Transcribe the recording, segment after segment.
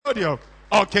podium.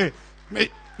 Okay.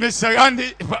 Mr.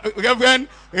 Randy, Reverend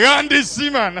Randy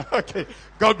Seaman. Okay.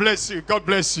 God bless you. God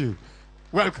bless you.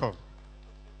 Welcome.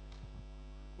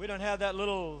 We don't have that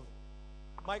little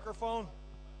microphone.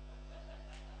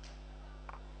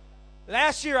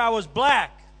 Last year I was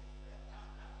black.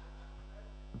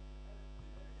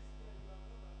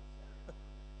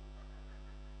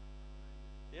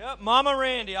 Yep, Mama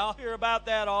Randy. I'll hear about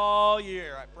that all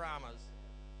year, I promise.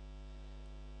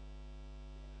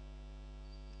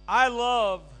 I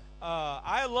love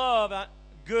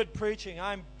good preaching.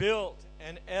 I'm built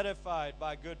and edified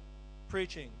by good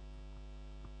preaching.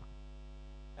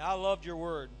 I loved your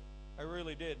word. I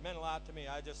really did. It meant a lot to me.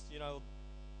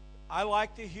 I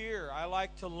like to hear. I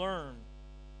like to learn.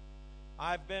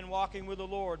 I've been walking with the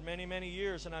Lord many, many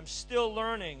years, and I'm still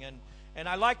learning. And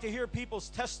I like to hear people's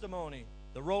testimony,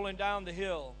 the rolling down the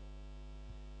hill.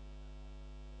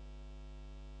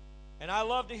 And I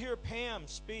love to hear Pam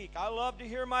speak. I love to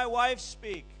hear my wife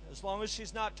speak, as long as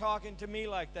she's not talking to me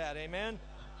like that. Amen?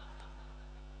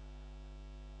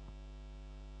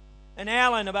 And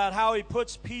Alan, about how he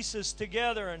puts pieces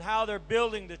together and how they're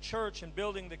building the church and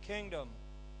building the kingdom.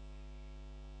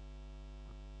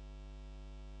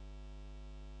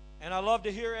 And I love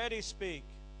to hear Eddie speak.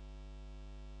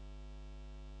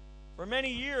 For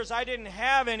many years, I didn't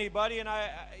have anybody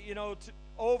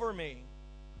over me.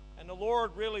 And the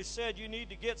Lord really said, you need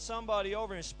to get somebody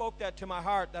over. And He spoke that to my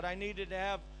heart, that I needed to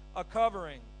have a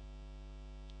covering.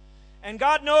 And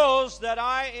God knows that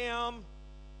I am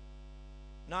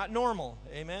not normal.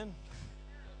 Amen?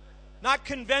 Not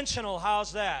conventional.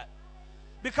 How's that?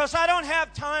 Because I don't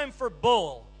have time for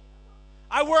bull.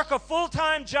 I work a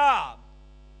full-time job.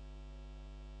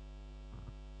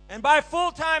 And by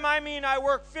full-time, I mean I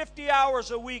work 50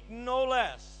 hours a week, no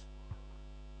less.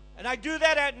 And I do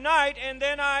that at night, and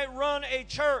then I run a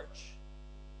church.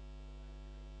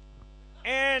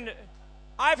 And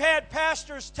I've had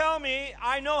pastors tell me,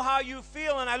 I know how you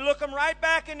feel, and I look them right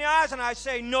back in the eyes, and I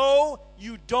say, no,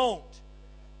 you don't.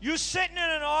 You sitting in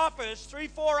an office 3,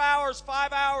 4 hours,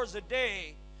 5 hours a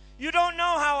day, you don't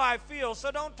know how I feel,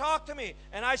 so don't talk to me.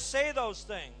 And I say those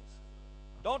things.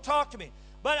 Don't talk to me.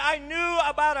 But I knew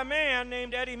about a man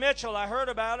named Eddie Mitchell. I heard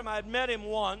about him. I had met him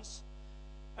once.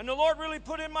 And the Lord really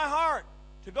put in my heart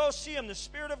to go see him. The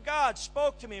Spirit of God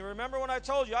spoke to me. Remember when I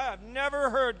told you, I have never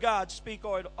heard God speak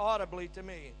audibly to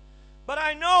me. But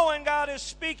I know when God is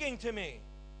speaking to me.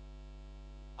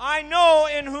 I know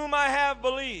in whom I have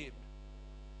believed.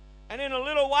 And in a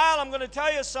little while, I'm going to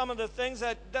tell you some of the things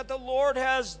that the Lord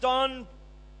has done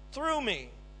through me.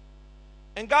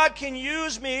 And God can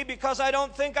use me because I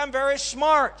don't think I'm very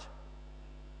smart.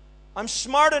 I'm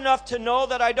smart enough to know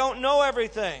that I don't know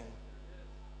everything.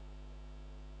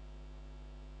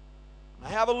 I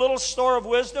have a little store of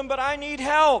wisdom, but I need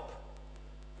help.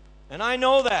 And I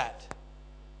know that.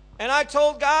 And I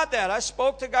told God that. I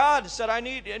spoke to God and said,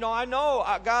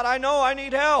 God, I know I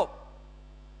need help.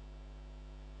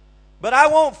 But I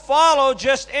won't follow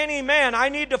just any man. I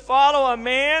need to follow a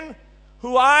man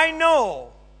who I know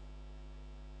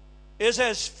is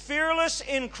as fearless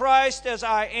in Christ as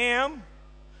I am,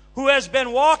 who has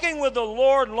been walking with the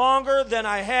Lord longer than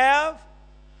I have,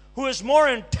 who is more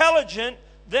intelligent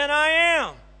than I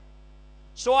am.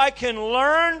 So I can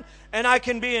learn and I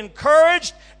can be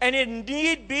encouraged, and in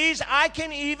need be, I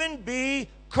can even be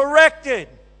corrected.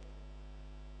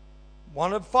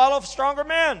 Want to follow stronger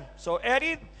men. So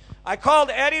I called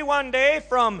Eddie one day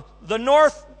from the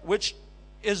north, which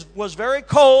was very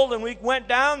cold, and we went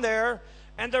down there.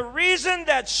 And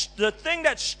the thing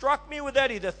that struck me with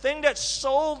Eddie, the thing that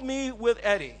sold me with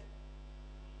Eddie,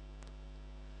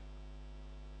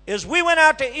 is we went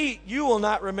out to eat. You will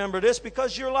not remember this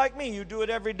because you're like me. You do it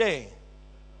every day.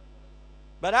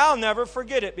 But I'll never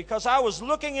forget it because I was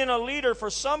looking in a leader for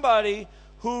somebody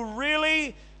who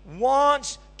really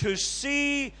wants to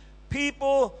see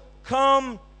people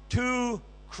come to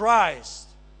Christ.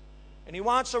 And he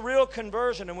wants a real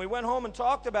conversion. And we went home and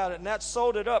talked about it, and that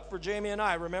sold it up for Jamie and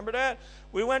I. Remember that?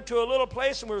 We went to a little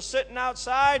place, and we were sitting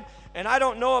outside, and I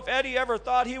don't know if Eddie ever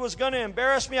thought he was going to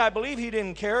embarrass me. I believe he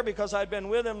didn't care because I'd been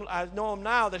with him. I know him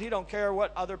now that he don't care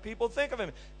what other people think of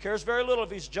him. Cares very little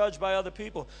if he's judged by other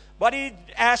people. But he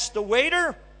asked the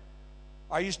waiter,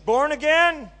 "Are you born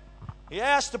again?" He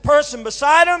asked the person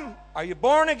beside him, "Are you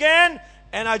born again?"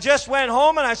 And I just went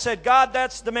home, and I said, "God,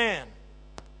 that's the man.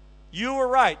 You were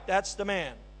right. That's the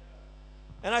man."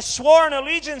 And I swore an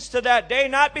allegiance to that day,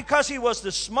 not because he was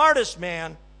the smartest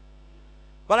man,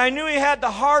 but I knew he had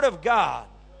the heart of God.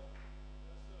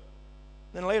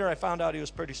 Then later I found out he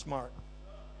was pretty smart.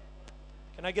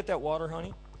 Can I get that water,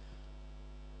 honey?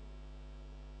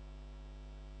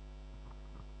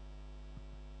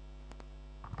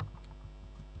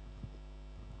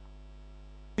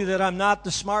 that I'm not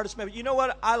the smartest man. You know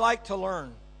what? I like to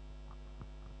learn.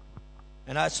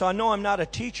 So I know I'm not a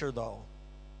teacher, though.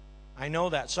 I know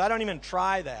that. So I don't even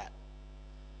try that.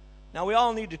 Now, we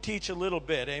all need to teach a little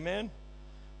bit, amen?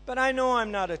 But I know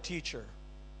I'm not a teacher.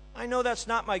 I know that's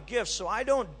not my gift, so I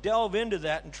don't delve into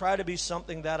that and try to be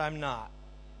something that I'm not.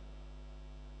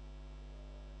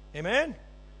 Amen?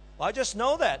 Well, I just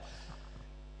know that.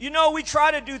 You know, we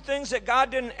try to do things that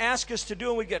God didn't ask us to do,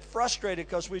 and we get frustrated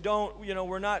because we don't,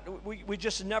 we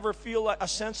just never feel a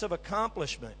sense of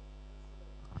accomplishment.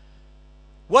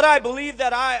 What I believe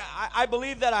that I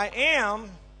believe that I am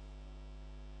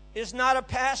is not a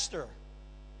pastor.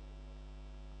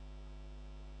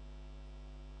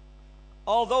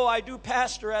 Although I do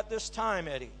pastor at this time,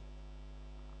 Eddie.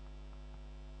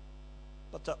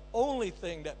 But the only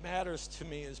thing that matters to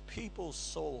me is people's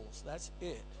souls. That's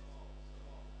it.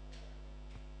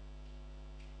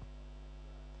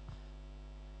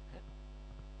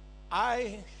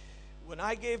 When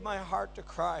I gave my heart to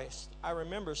Christ, I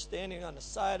remember standing on the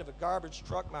side of a garbage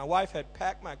truck. My wife had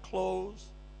packed my clothes.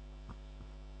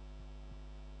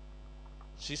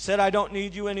 She said, I don't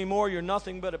need you anymore. You're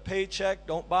nothing but a paycheck.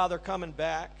 Don't bother coming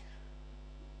back.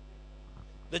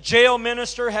 The jail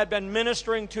minister had been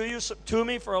ministering to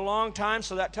me for a long time,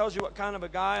 so that tells you what kind of a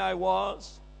guy I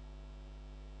was.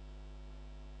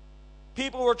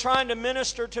 People were trying to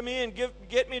minister to me and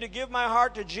get me to give my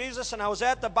heart to Jesus, and I was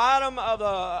at the bottom of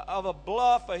a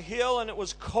bluff, a hill, and it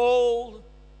was cold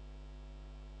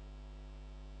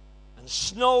and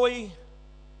snowy.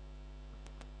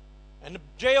 And the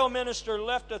jail minister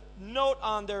left a note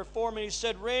on there for me. He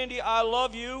said, Randy, I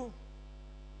love you.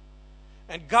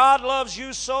 And God loves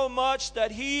you so much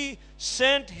that He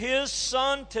sent His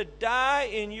Son to die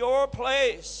in your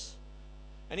place.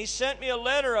 And He sent me a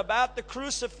letter about the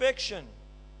crucifixion.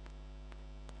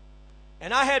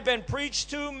 And I had been preached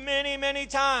to many, many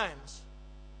times.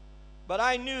 But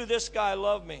I knew this guy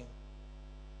loved me.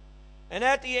 And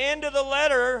at the end of the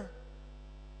letter,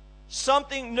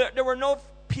 there were no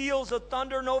peals of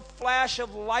thunder, no flash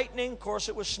of lightning. Of course,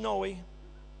 it was snowy.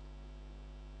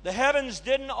 The heavens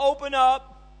didn't open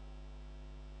up.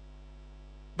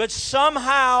 But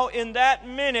somehow in that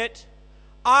minute,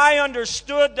 I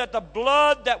understood that the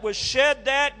blood that was shed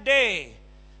that day,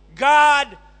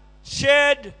 God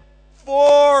shed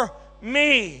for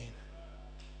me.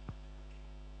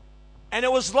 And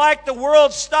it was like the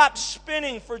world stopped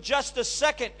spinning for just a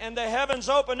second, and the heavens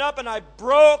opened up, and I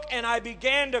broke, and I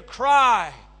began to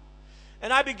cry.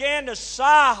 And I began to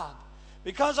sob,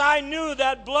 because I knew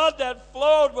that blood that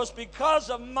flowed was because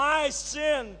of my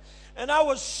sin. And I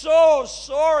was so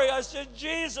sorry. I said,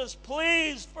 Jesus,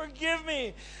 please forgive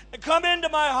me. And come into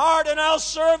my heart, and I'll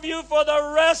serve you for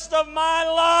the rest of my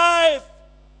life.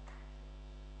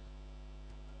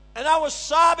 And I was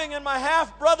sobbing, and my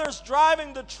half-brother's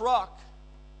driving the truck.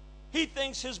 He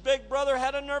thinks his big brother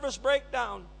had a nervous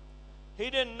breakdown. He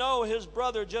didn't know his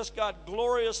brother just got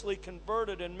gloriously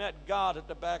converted and met God at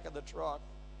the back of the truck.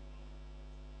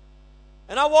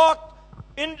 And I walked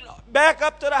back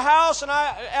up to the house, and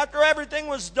after everything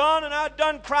was done, and I'd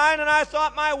done crying, and I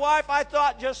thought my wife,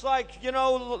 just like,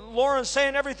 Lauren's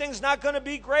saying everything's not going to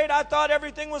be great. I thought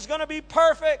everything was going to be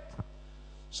perfect.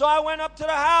 So I went up to the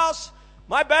house.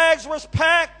 My bags was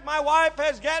packed. My wife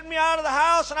has gotten me out of the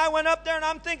house, and I went up there, and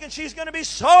I'm thinking she's going to be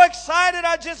so excited.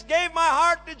 I just gave my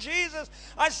heart to Jesus.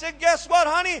 I said, guess what,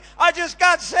 honey? I just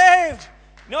got saved.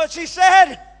 You know what she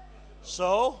said?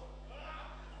 So?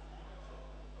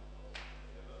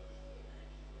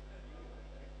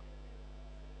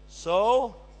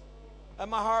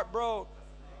 And my heart broke.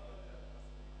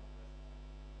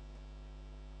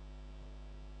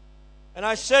 And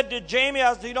I said to Jamie,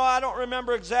 I don't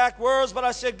remember exact words, but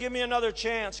I said, give me another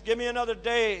chance. Give me another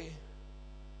day.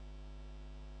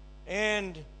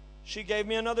 And she gave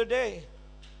me another day.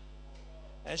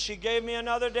 And she gave me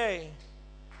another day.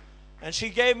 And she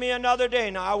gave me another day.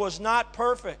 Now, I was not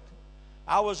perfect.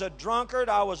 I was a drunkard.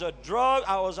 I was on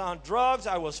drugs.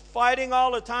 I was fighting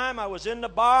all the time. I was in the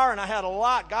bar, and I had a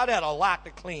lot. God had a lot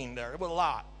to clean there. It was a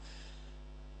lot.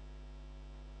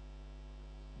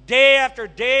 Day after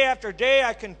day after day,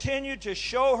 I continued to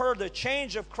show her the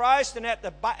change of Christ. And at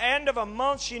the end of a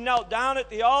month, she knelt down at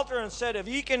the altar and said, if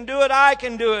He can do it, I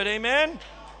can do it. Amen?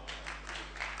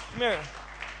 Come here.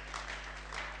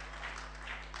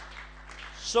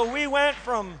 So we went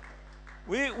from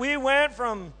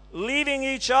leaving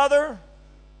each other,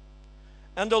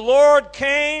 and the Lord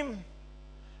came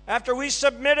after we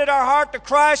submitted our heart to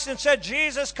Christ and said,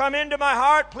 Jesus, come into my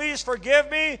heart, please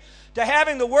forgive me, to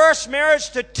having the worst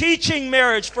marriage to teaching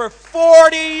marriage for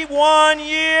 41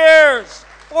 years.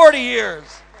 40 years.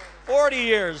 40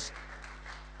 years.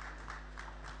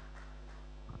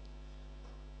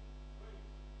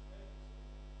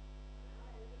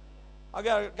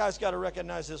 Guy's got to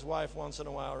recognize his wife once in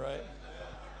a while, right?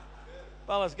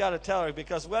 Fella's got to tell her,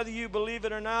 because whether you believe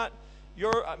it or not,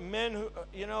 your men who,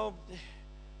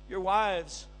 your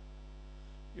wives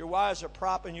are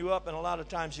propping you up, and a lot of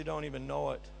times you don't even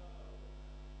know it.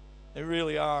 They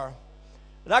really are.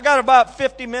 And I got about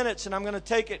 50 minutes, and I'm going to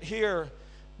take it here,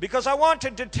 because I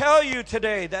wanted to tell you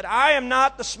today that I am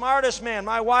not the smartest man.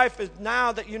 My wife, is,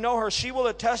 now that you know her, she will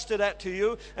attest to that to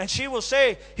you, and she will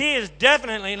say, he is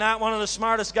definitely not one of the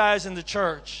smartest guys in the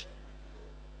church.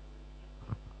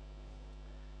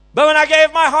 But when I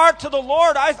gave my heart to the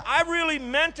Lord, I really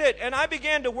meant it, and I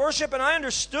began to worship, and I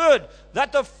understood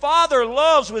that the Father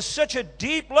loves with such a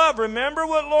deep love. Remember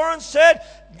what Lauren said?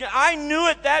 I knew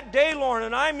it that day, Lauren,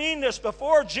 and I mean this.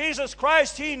 Before Jesus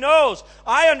Christ, He knows.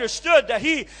 I understood that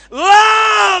He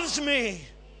loves me.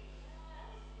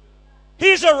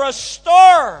 He's a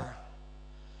restorer.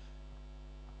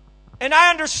 And I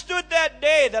understood that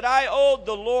day that I owed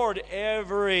the Lord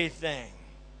everything.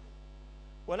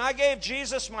 When I gave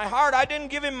Jesus my heart, I didn't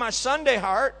give Him my Sunday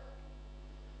heart.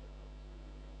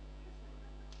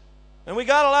 And we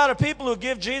got a lot of people who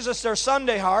give Jesus their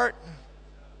Sunday heart.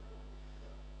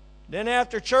 Then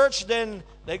after church, then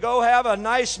they go have a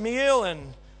nice meal,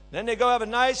 and then they go have a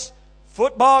nice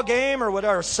football game or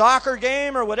whatever, soccer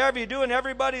game or whatever you do, and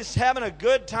everybody's having a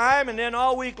good time, and then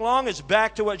all week long it's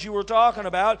back to what you were talking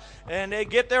about, and they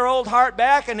get their old heart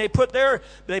back, and they put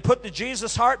the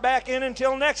Jesus heart back in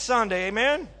until next Sunday.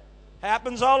 Amen?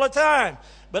 Happens all the time.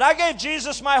 But I gave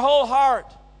Jesus my whole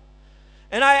heart.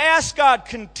 And I asked God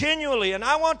continually, and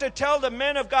I want to tell the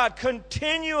men of God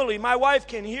continually, my wife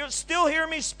can still hear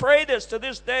me pray this to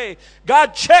this day.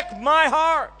 God, check my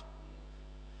heart.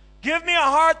 Give me a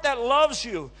heart that loves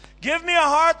you. Give me a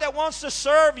heart that wants to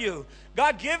serve you.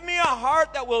 God, give me a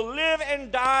heart that will live and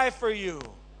die for you.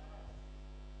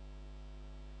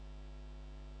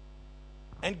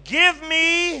 And give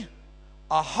me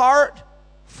a heart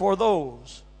for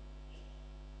those.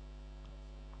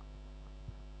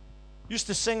 Used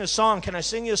to sing a song. Can I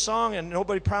sing you a song? And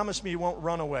nobody promised me you won't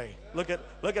run away. Look at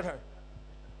her.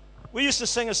 We used to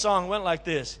sing a song. Went like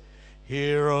this.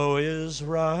 Hear, O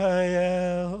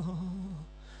Israel,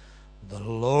 the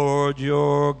Lord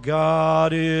your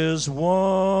God is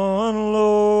one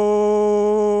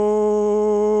Lord.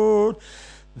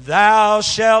 Thou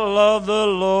shalt love the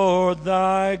Lord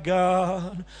thy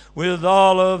God with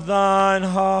all of thine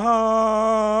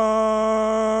heart.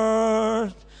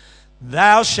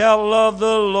 Thou shalt love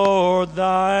the Lord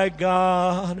thy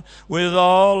God with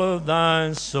all of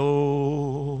thine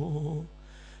soul.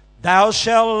 Thou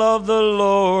shalt love the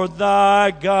Lord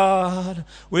thy God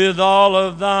with all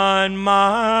of thine mind.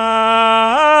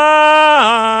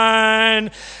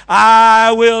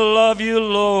 I will love you,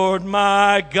 Lord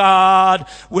my God,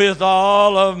 with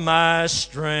all of my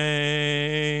strength.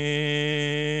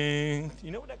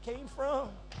 You know where that came from?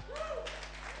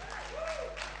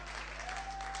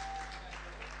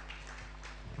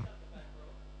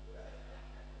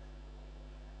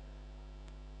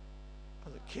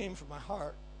 Because it came from my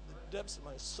heart, the depths of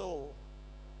my soul.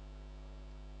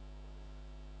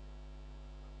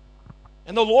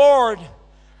 And the Lord,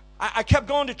 I kept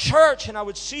going to church, and I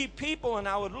would see people, and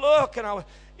I would look, and I would,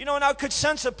 and I could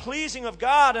sense a pleasing of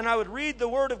God, and I would read the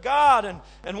Word of God,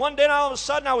 and one day all of a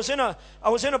sudden I was in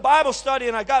a Bible study,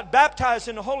 and I got baptized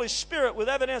in the Holy Spirit with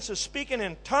evidence of speaking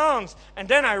in tongues, and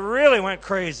then I really went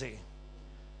crazy.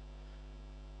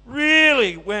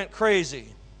 Really went crazy.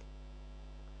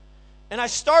 And I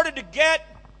started to get,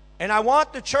 and I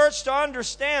want the church to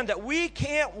understand that we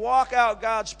can't walk out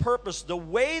God's purpose the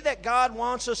way that God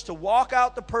wants us to walk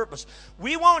out the purpose.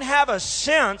 We won't have a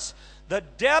sense, the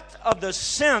depth of the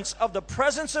sense of the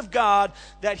presence of God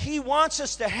that He wants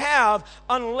us to have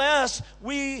unless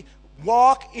we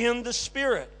walk in the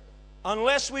Spirit,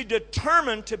 unless we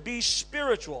determine to be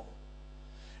spiritual.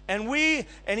 And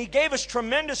He gave us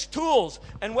tremendous tools.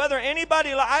 And whether anybody,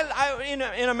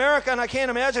 in America, and I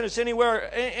can't imagine it's anywhere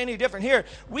any different here,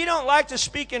 we don't like to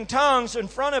speak in tongues in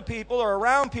front of people or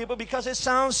around people because it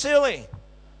sounds silly.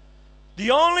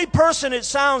 The only person it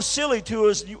sounds silly to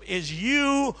is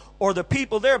you or the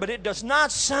people there, but it does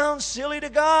not sound silly to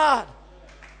God.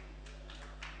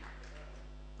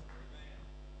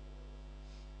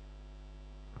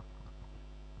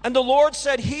 And the Lord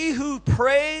said, he who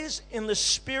prays in the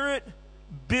Spirit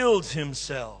builds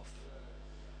himself.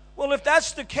 Well, if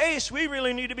that's the case, we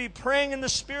really need to be praying in the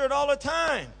Spirit all the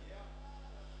time.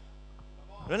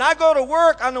 When I go to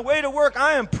work, on the way to work,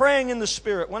 I am praying in the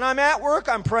Spirit. When I'm at work,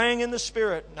 I'm praying in the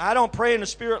Spirit. Now, I don't pray in the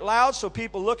Spirit loud so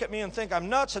people look at me and think I'm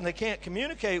nuts and they can't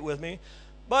communicate with me.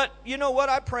 But you know what?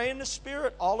 I pray in the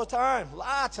Spirit all the time.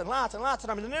 Lots and lots and lots of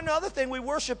time. And then another thing, we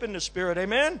worship in the Spirit.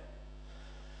 Amen?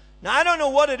 Now, I don't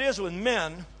know what it is with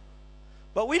men,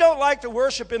 but we don't like to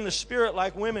worship in the Spirit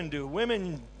like women do.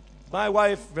 Women, my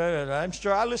wife, I'm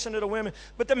sure I listen to the women.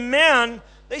 But the men,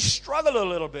 they struggle a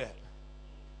little bit.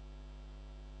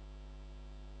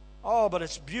 Oh, but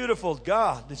it's beautiful,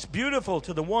 God. It's beautiful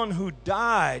to the one who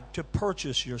died to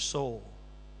purchase your soul.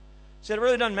 See, it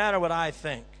really doesn't matter what I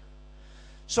think.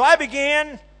 So I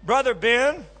began, Brother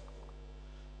Ben,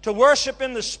 to worship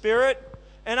in the Spirit,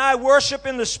 and I worship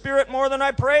in the Spirit more than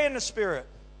I pray in the Spirit.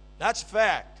 That's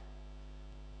fact.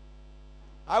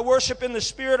 I worship in the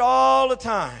Spirit all the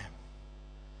time.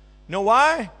 You know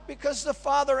why? Because the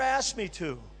Father asked me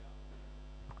to.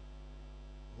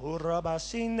 And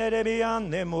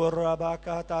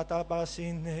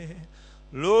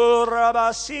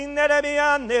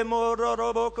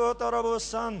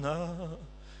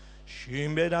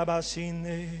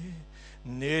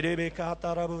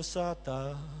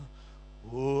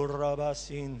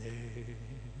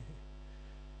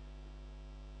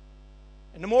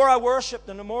the more I worshiped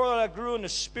and the more that I grew in the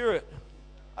Spirit,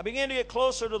 I began to get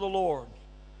closer to the Lord.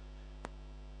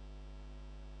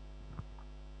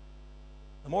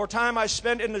 The more time I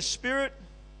spent in the Spirit,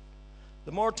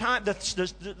 the more time,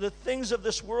 the things of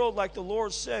this world, like the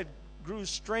Lord said, grew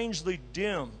strangely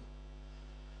dim.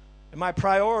 And my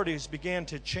priorities began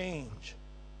to change.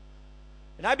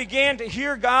 And I began to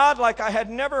hear God like I had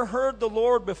never heard the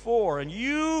Lord before. And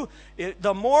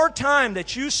the more time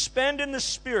that you spend in the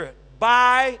Spirit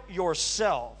by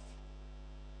yourself,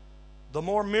 the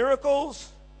more miracles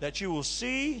that you will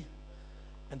see,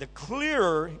 and the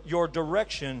clearer your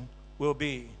direction will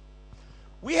be.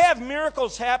 We have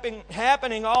miracles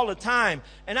happening all the time.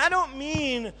 And I don't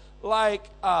mean like,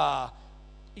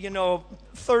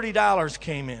 $30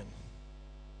 came in.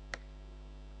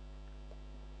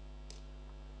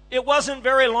 It wasn't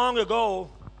very long ago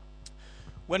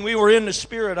when we were in the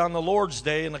Spirit on the Lord's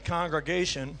Day in the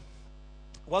congregation.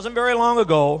 It wasn't very long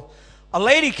ago. A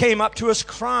lady came up to us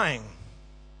crying.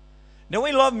 Now,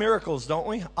 we love miracles, don't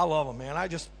we? I love them, man. I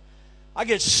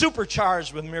get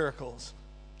supercharged with miracles.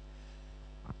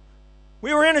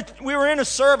 We were in a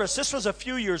service. This was a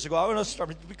few years ago.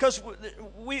 Because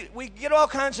we get all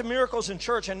kinds of miracles in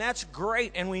church, and that's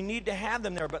great, and we need to have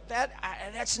them there. But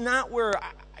that's not where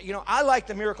I like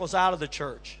the miracles out of the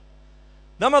church.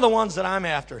 Them are the ones that I'm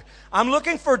after. I'm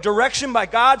looking for direction by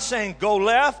God saying, go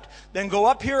left, then go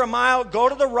up here a mile, go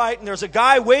to the right, and there's a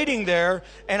guy waiting there,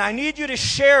 and I need you to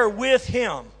share with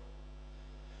him.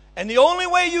 And the only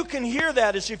way you can hear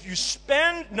that is if you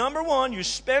spend, number one, you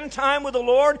spend time with the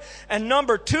Lord, and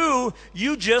number two,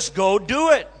 you just go do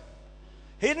it.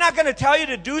 He's not going to tell you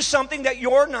to do something that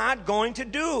you're not going to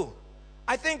do.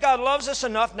 I think God loves us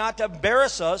enough not to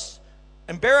embarrass us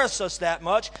that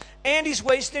much, and He's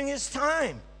wasting His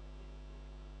time.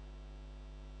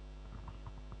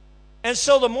 And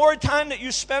so the more time that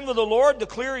you spend with the Lord, the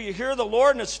clearer you hear the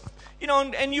Lord. And it's,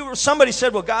 somebody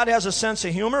said, well, God has a sense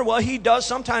of humor. Well, He does.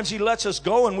 Sometimes He lets us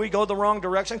go and we go the wrong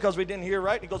direction because we didn't hear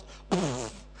right. He goes,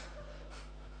 poof.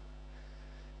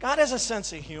 God has a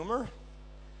sense of humor.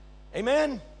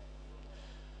 Amen.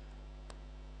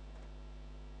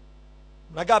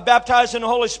 When I got baptized in the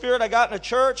Holy Spirit, I got in a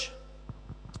church.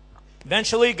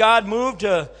 Eventually, God moved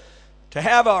to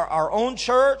have our own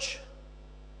church.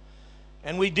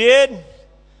 And we did.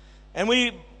 And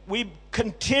we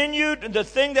continued. The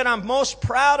thing that I'm most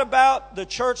proud about, the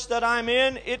church that I'm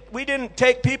in, we didn't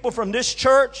take people from this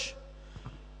church.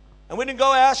 And we didn't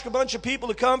go ask a bunch of people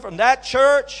to come from that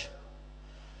church.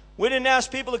 We didn't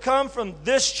ask people to come from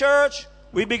this church.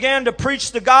 We began to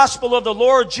preach the gospel of the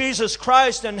Lord Jesus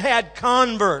Christ and had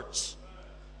converts.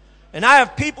 And I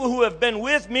have people who have been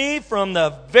with me from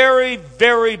the very,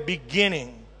 very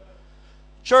beginning.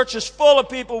 Church is full of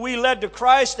people we led to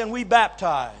Christ and we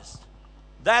baptized.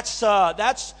 That's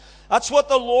what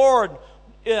the Lord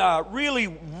really,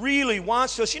 really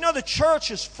wants us. The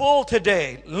church is full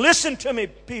today. Listen to me,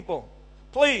 people,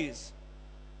 please.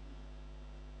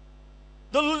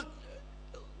 The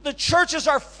churches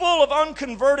are full of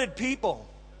unconverted people.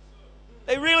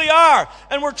 They really are.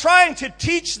 And we're trying to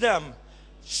teach them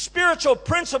spiritual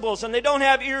principles, and they don't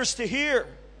have ears to hear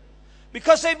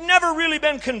because they've never really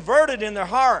been converted in their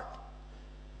heart.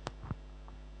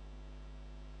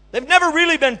 They've never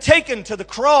really been taken to the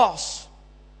cross.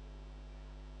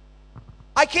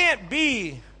 I can't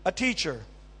be a teacher.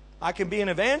 I can be an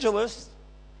evangelist.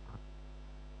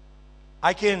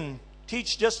 I can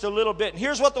teach just a little bit. And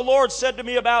here's what the Lord said to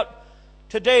me about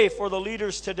today for the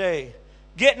leaders today.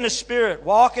 Get in the Spirit.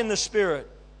 Walk in the Spirit.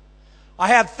 I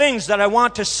have things that I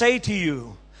want to say to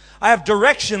you. I have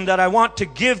direction that I want to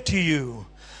give to you.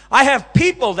 I have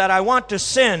people that I want to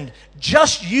send,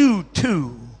 just you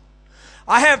two.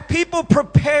 I have people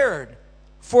prepared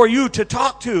for you to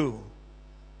talk to.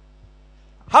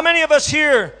 How many of us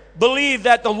here believe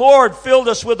that the Lord filled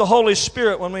us with the Holy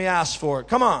Spirit when we asked for it?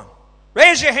 Come on.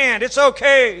 Raise your hand. It's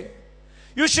okay.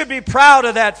 You should be proud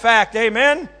of that fact.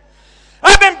 Amen.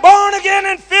 I've been born again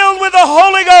and filled with the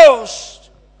Holy Ghost.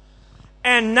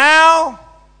 And now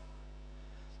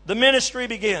the ministry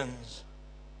begins.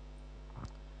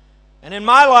 And in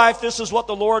my life, this is what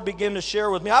the Lord began to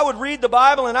share with me. I would read the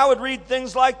Bible and I would read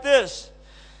things like this.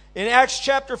 In Acts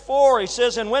chapter 4, he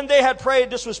says, and when they had prayed,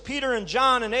 this was Peter and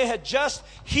John, and they had just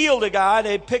healed a guy.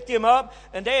 They had picked him up,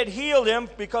 and they had healed him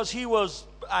because he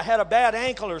had a bad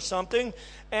ankle or something.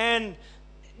 And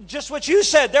just what you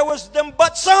said, there was them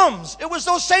but somes. It was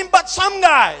those same but some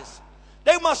guys.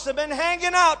 They must have been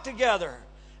hanging out together.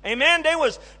 Amen. There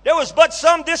was but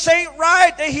some. This ain't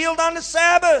right. They healed on the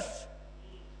Sabbath.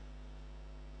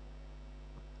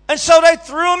 And so they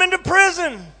threw him into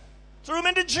prison, threw him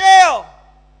into jail,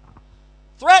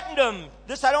 threatened him.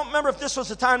 I don't remember if this was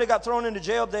the time they got thrown into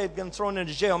jail. They had been thrown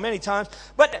into jail many times.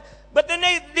 But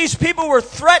then these people were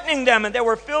threatening them, and they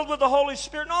were filled with the Holy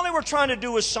Spirit. And all they were trying to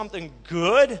do was something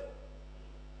good,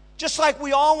 just like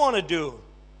we all want to do.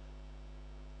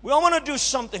 We all want to do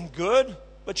something good,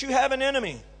 but you have an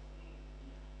enemy.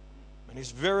 And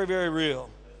he's very, very real.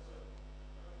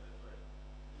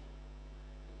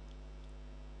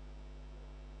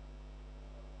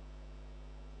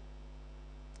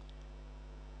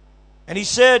 And he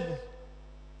said,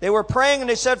 they were praying and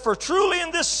they said, for truly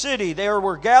in this city they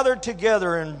were gathered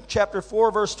together, in chapter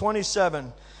 4, verse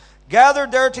 27. Gathered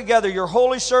there together your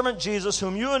holy servant Jesus,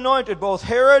 whom you anointed, both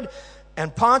Herod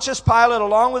and Pontius Pilate,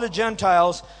 along with the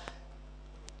Gentiles,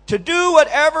 to do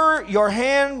whatever your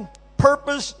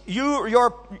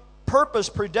purpose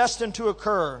predestined to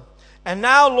occur. And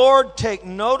now, Lord, take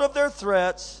note of their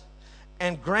threats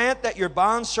and grant that your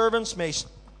bondservants may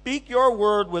speak your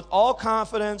word with all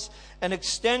confidence and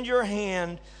extend your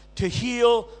hand to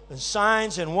heal and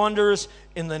signs and wonders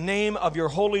in the name of your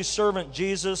holy servant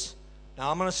Jesus. Now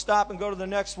I'm going to stop and go to the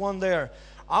next one there.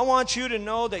 I want you to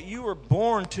know that you were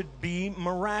born to be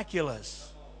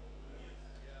miraculous.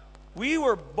 We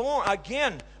were born,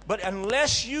 again, but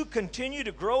unless you continue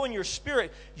to grow in your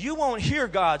spirit, you won't hear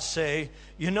God say,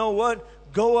 you know what?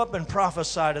 Go up and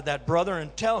prophesy to that brother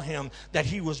and tell him that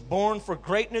he was born for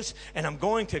greatness, and I'm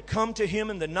going to come to him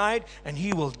in the night and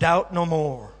he will doubt no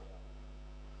more.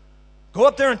 Go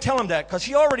up there and tell him that, because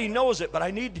he already knows it, but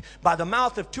I need, by the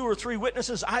mouth of 2 or 3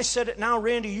 witnesses, I said it, now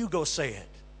Randy, you go say it.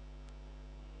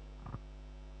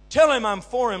 Tell him I'm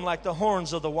for him like the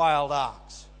horns of the wild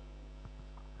ox.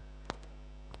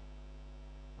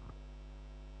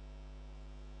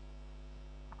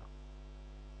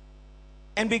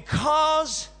 And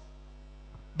because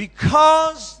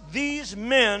these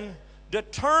men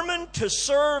determined to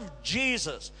serve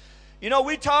Jesus. You know,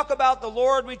 we talk about the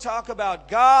Lord, we talk about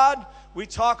God, we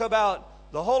talk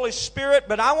about the Holy Spirit,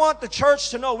 but I want the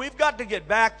church to know we've got to get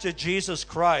back to Jesus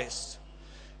Christ.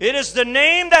 It is the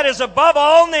name that is above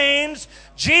all names.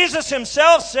 Jesus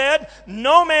himself said,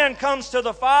 no man comes to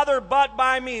the Father but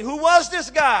by me. Who was this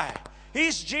guy?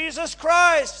 He's Jesus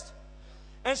Christ.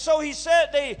 And so he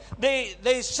said,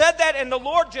 they said that, and the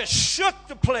Lord just shook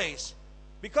the place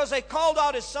because they called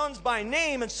out his sons by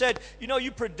name and said, you know,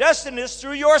 you predestined this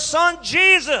through your son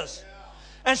Jesus.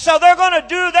 And so they're going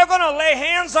to lay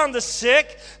hands on the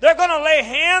sick. They're going to lay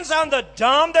hands on the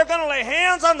dumb. They're going to lay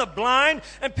hands on the blind.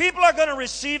 And people are going to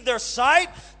receive their sight.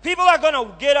 People are going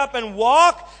to get up and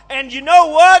walk. And you know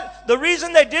what? The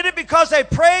reason they did it because they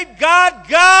prayed,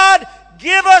 God,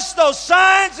 give us those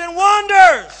signs and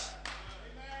wonders.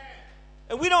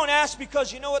 And we don't ask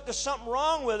because, you know what, there's something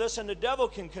wrong with us and the devil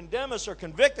can condemn us or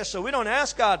convict us, so we don't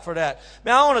ask God for that.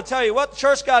 Now, I want to tell you what the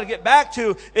church got to get back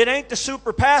to. It ain't the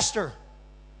super pastor.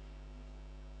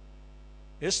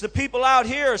 It's the people out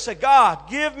here who say, God,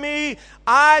 give me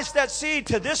eyes that see.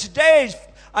 To this day,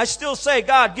 I still say,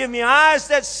 God, give me eyes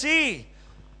that see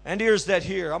and ears that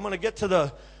hear. I'm going to get to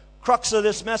the crux of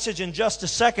this message in just a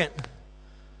second.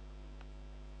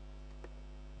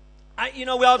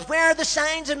 Where are the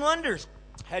signs and wonders?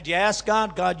 Had you asked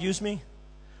God, God, use me?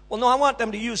 Well, no, I want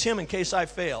them to use him in case I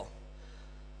fail.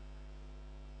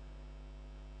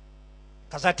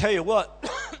 Because I tell you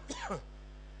what,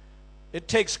 it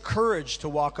takes courage to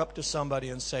walk up to somebody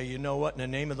and say, you know what, in the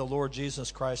name of the Lord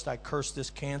Jesus Christ, I curse this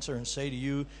cancer and say to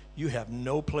you, you have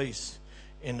no place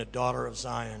in the daughter of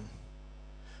Zion.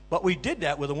 But we did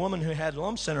that with a woman who had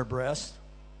lumps in her breast.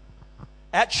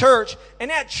 at church,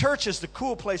 and at church is the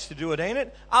cool place to do it, ain't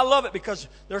it? I love it because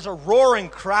there's a roaring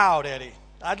crowd, Eddie.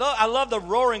 I love the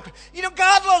roaring. You know,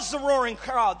 God loves the roaring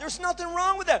crowd. There's nothing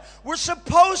wrong with that. We're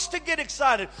supposed to get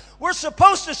excited. We're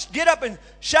supposed to get up and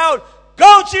shout,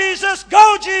 "Go Jesus,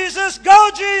 go Jesus, go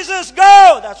Jesus,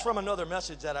 go." That's from another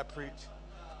message that I preached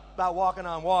about walking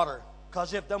on water.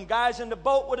 Because if them guys in the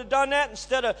boat would have done that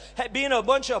instead of being a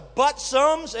bunch of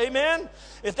butt-sums, amen,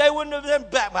 if they wouldn't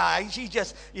have been, well, he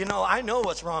just, I know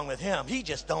what's wrong with him. He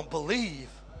just don't believe.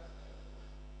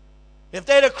 If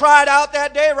they'd have cried out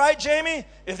that day, right, Jamie?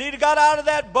 If he'd have got out of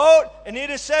that boat and he'd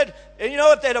have said,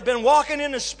 if they'd have been walking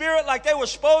in the Spirit like they were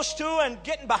supposed to and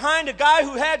getting behind a guy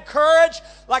who had courage,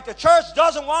 like the church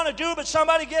doesn't want to do, but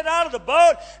somebody get out of the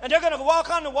boat and they're going to walk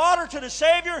on the water to the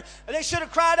Savior, and they should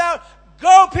have cried out,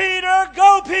 "Go, Peter,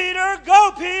 go, Peter,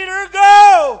 go, Peter,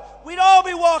 go." We'd all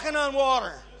be walking on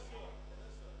water.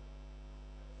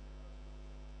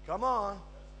 Come on.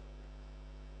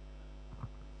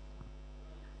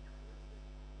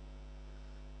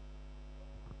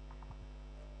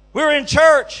 We're in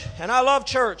church, and I love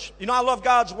church. I love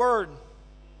God's Word.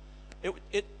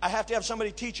 I have to have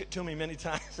somebody teach it to me many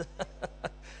times.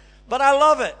 But I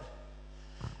love it.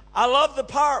 I love the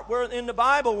part where in the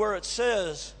Bible where it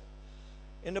says,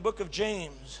 in the book of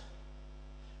James,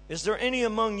 "Is there any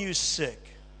among you sick?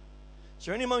 Is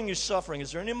there any among you suffering?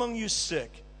 Is there any among you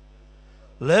sick?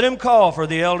 Let him call for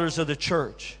the elders of the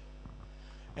church,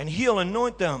 and he'll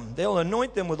anoint them. They'll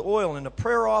anoint them with oil, and the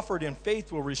prayer offered in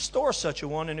faith will restore such a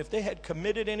one. And if they had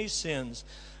committed any sins,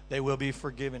 they will be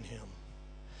forgiven him."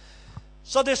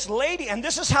 So this lady, and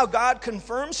this is how God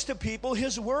confirms to people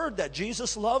His word, that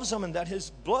Jesus loves them and that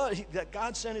His blood, that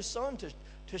God sent His Son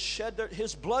to shed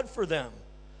His blood for them.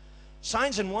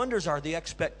 Signs and wonders are the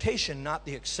expectation, not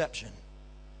the exception.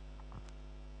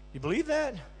 You believe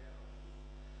that?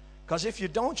 Because if you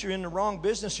don't, you're in the wrong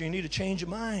business, or you need to change your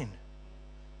mind.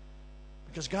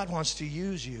 Because God wants to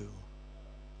use you.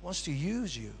 He wants to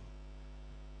use you.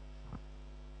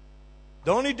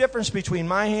 The only difference between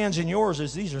my hands and yours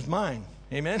is these are mine.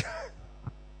 Amen?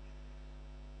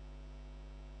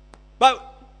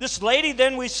 But this lady,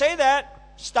 then we say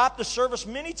that, stopped the service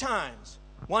many times.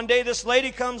 One day this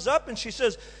lady comes up and she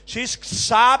says, she's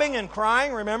sobbing and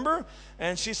crying, remember?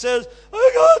 And she says,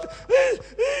 "I got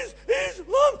these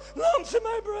lumps in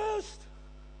my breast."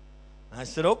 I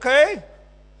said, "Okay.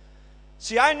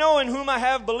 See, I know in whom I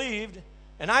have believed,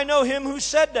 and I know Him who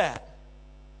said that."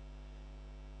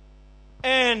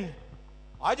 And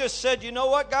I just said, "You know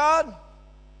what, God?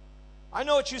 I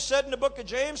know what you said in the book of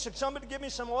James. Could somebody give me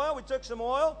some oil?" We took some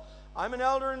oil. I'm an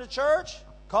elder in the church.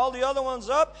 Called the other ones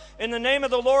up. In the name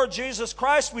of the Lord Jesus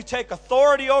Christ, we take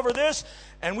authority over this.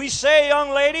 And we say,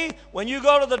 "Young lady, when you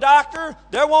go to the doctor,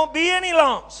 there won't be any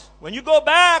lumps. When you go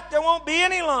back, there won't be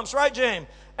any lumps." Right, James?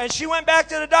 And she went back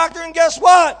to the doctor, and guess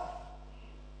what?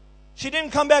 She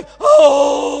didn't come back,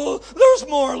 "Oh, there's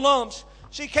more lumps."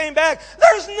 She came back,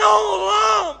 "There's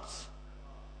no lumps."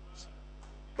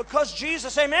 Because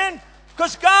Jesus, amen?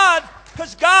 Because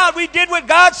God, we did what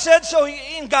God said,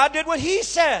 and God did what He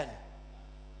said.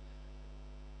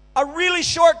 A really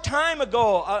short time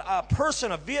ago, a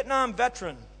person, a Vietnam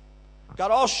veteran, got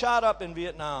all shot up in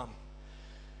Vietnam.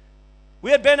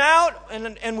 We had been out,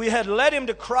 and we had led him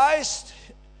to Christ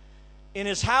in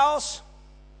his house.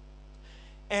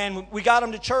 And we got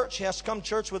him to church. He has to come to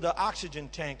church with an oxygen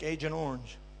tank, Agent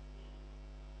Orange.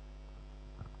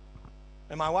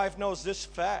 And my wife knows this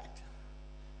fact.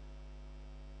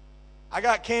 "I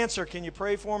got cancer. Can you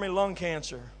pray for me? Lung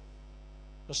cancer.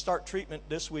 Let's start treatment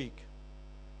this week."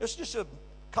 This was just a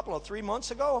couple of 3 months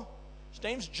ago. His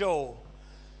name's Joe.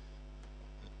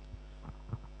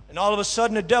 And all of a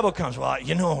sudden the devil comes, "Well,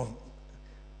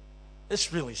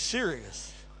 it's really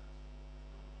serious.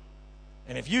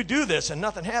 And if you do this and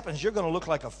nothing happens, you're going to look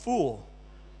like a fool."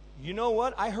 You know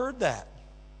what? I heard that.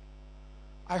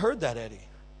 Eddie.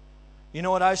 You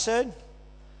know what I said?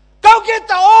 "Go get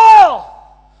the oil!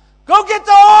 Go get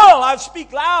the oil!" I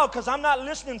speak loud because I'm not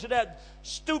listening to that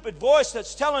stupid voice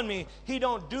that's telling me He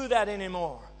don't do that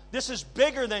anymore. This is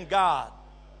bigger than God.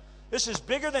 This is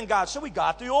bigger than God. So we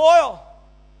got the oil.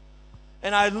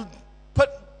 And I put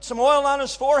some oil on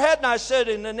his forehead, and I said,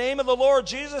 "In the name of the Lord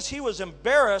Jesus." He was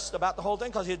embarrassed about the whole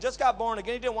thing because he had just got born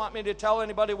again. He didn't want me to tell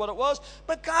anybody what it was.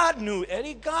 But God knew,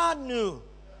 Eddie. God knew.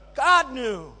 God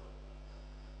knew.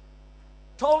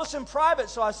 Told us in private.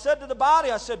 So I said to the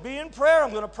body, I said, "Be in prayer. I'm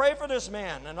going to pray for this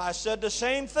man." And I said the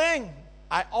same thing.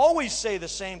 I always say the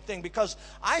same thing because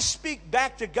I speak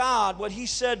back to God what He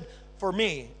said for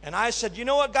me. And I said, "You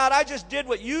know what, God? I just did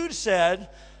what you said.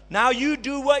 Now you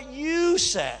do what you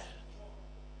said."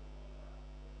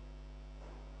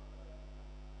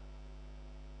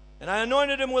 And I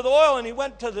anointed him with oil, and he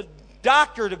went to the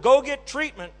doctor to go get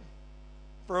treatment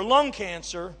for lung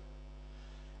cancer.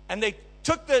 And they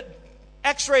took the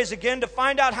x-rays again to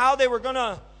find out how they were going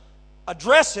to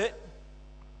address it.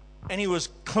 And he was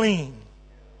clean,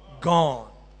 gone.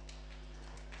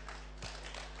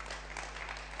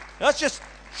 That's just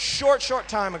short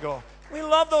time ago. We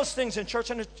love those things in church.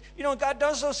 And, God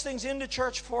does those things in the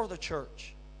church for the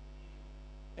church.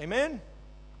 Amen?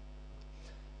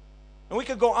 And we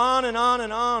could go on and on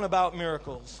and on about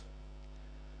miracles.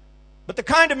 But the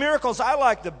kind of miracles I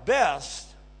like the best,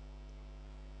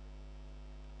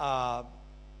 the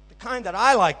kind that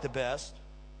I like the best,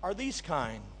 are these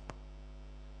kind.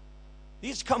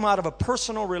 These come out of a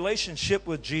personal relationship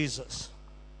with Jesus.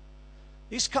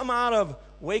 These come out of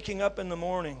waking up in the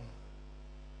morning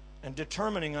and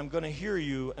determining I'm going to hear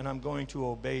you and I'm going to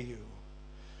obey you.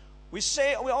 We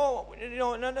say,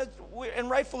 and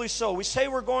rightfully so, we say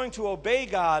we're going to obey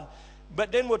God,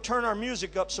 but then we'll turn our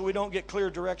music up so we don't get clear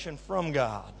direction from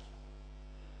God.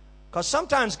 Because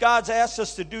sometimes God's asked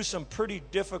us to do some pretty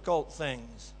difficult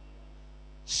things.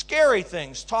 Scary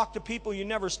things. Talk to people you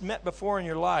never met before in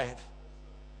your life.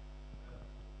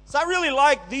 So I really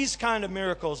like these kind of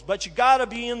miracles, but you got to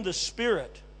be in the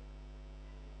Spirit.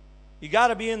 You got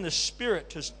to be in the Spirit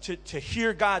to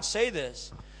hear God say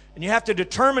this. And you have to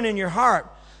determine in your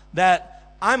heart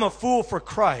that I'm a fool for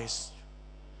Christ.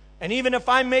 And even if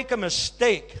I make a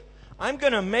mistake, I'm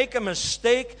going to make a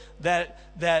mistake that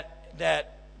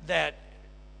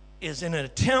is in an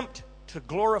attempt to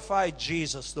glorify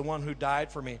Jesus, the one who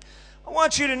died for me. I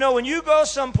want you to know when you go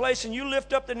someplace and you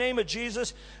lift up the name of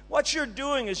Jesus, what you're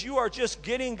doing is you are just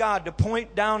getting God to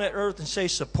point down at earth and say,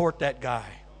 support that guy.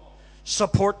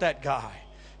 Support that guy.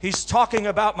 He's talking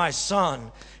about my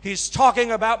son. He's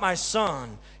talking about my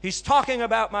son. He's talking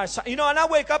about my son. And I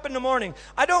wake up in the morning.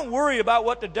 I don't worry about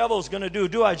what the devil's going to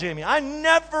do I, Jamie? I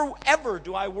never, ever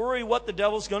do I worry what the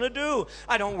devil's going to do.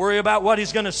 I don't worry about what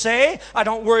he's going to say. I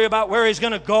don't worry about where he's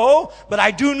going to go. But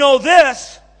I do know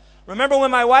this. Remember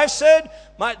when my wife said,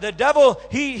 the devil,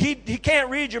 he can't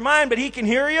read your mind, but he can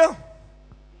hear you?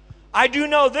 I do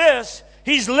know this.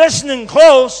 He's listening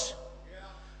close.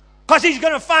 Because he's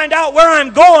going to find out where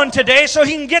I'm going today so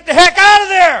he can get the heck out of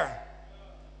there.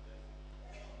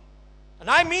 And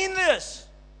I mean this.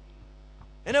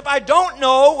 And if I don't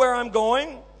know where I'm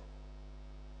going,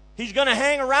 he's going to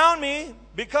hang around me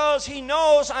because he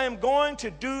knows I am going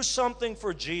to do something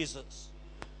for Jesus.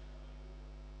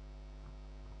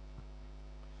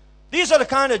 These are the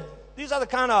kind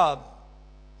of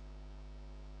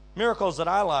miracles that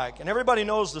I like. And everybody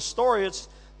knows the story. It's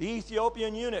the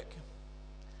Ethiopian eunuch.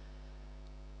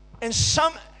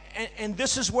 And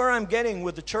this is where I'm getting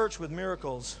with the church with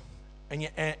miracles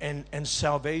and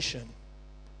salvation.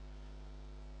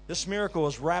 This miracle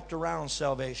is wrapped around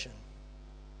salvation.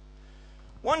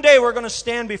 One day we're going to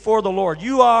stand before the Lord.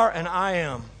 You are and I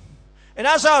am. And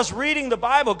as I was reading the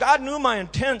Bible, God knew my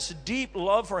intense, deep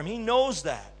love for Him. He knows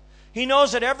that. He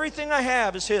knows that everything I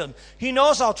have is Him. He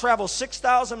knows I'll travel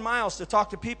 6,000 miles to talk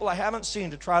to people I haven't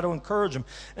seen to try to encourage them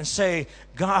and say,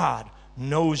 God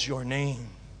knows your name.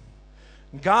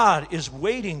 God is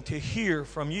waiting to hear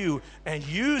from you and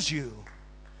use you.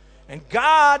 And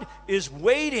God is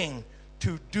waiting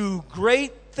to do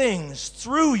great things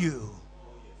through you.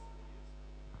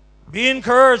 Be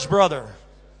encouraged, brother.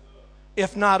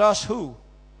 If not us, who?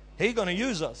 He's going to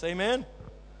use us, amen?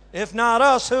 If not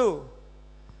us, who?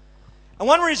 And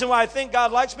one reason why I think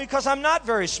God likes me, because I'm not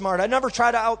very smart. I never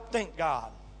try to outthink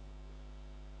God.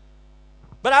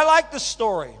 But I like the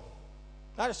story.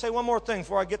 I just say one more thing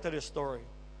before I get to this story.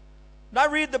 When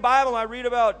I read the Bible, I read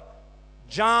about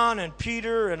John and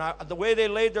Peter and the way they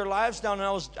laid their lives down,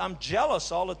 and I'm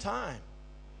jealous all the time.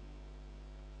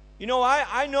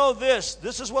 I know this.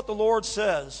 This is what the Lord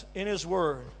says in His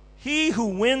Word. He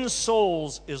who wins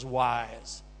souls is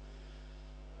wise.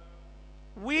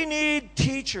 We need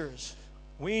teachers.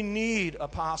 We need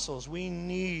apostles. We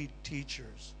need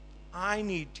teachers. I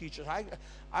need teachers.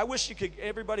 I wish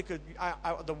everybody could.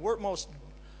 The most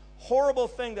horrible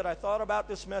thing that I thought about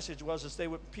this message was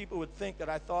people would think that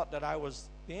I thought that I was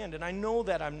the end, and I know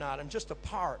that I'm not. I'm just a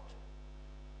part.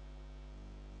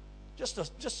 Just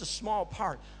a small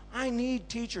part. I need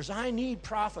teachers. I need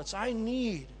prophets. I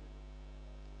need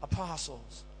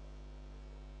apostles.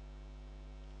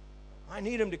 I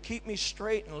need them to keep me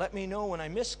straight and let me know when I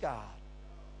miss God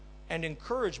and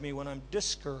encourage me when I'm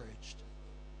discouraged.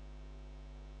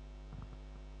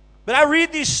 But I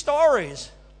read these stories.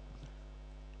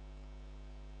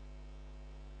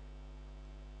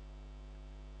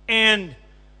 And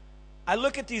I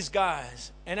look at these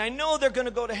guys, and I know they're going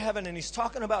to go to heaven, and he's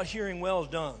talking about hearing well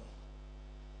done.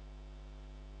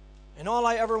 And all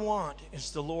I ever want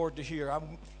is the Lord to hear. I've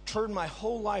turned my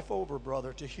whole life over,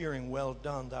 brother, to hearing, well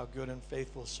done, thou good and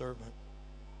faithful servant.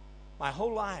 My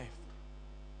whole life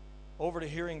over to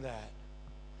hearing that.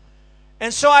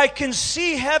 And so I can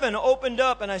see heaven opened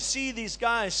up, and I see these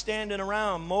guys standing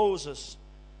around, Moses,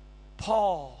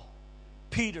 Paul,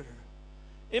 Peter.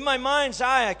 In my mind's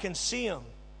eye, I can see them.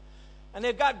 And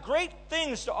they've got great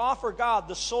things to offer God,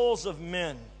 the souls of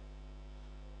men.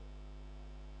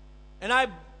 And I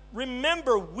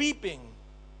remember weeping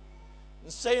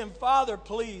and saying, Father,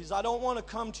 please, I don't want to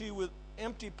come to you with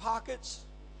empty pockets,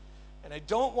 and I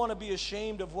don't want to be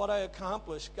ashamed of what I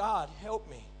accomplished. God, help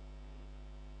me.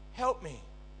 Help me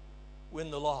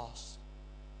win the lost.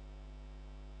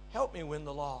 Help me win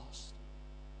the lost.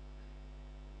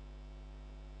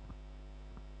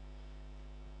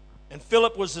 And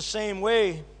Philip was the same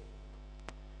way.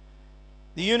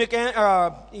 The eunuch,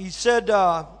 he said,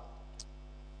 I'll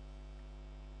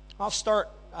start.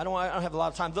 I don't have a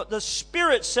lot of time. The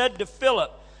Spirit said to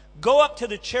Philip, go up to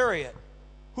the chariot.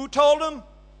 Who told him?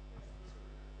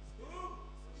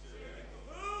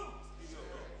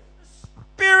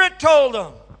 The Spirit told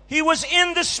him. He was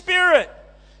in the Spirit.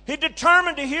 He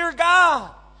determined to hear God.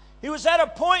 He was at a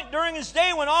point during his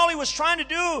day when all he was trying to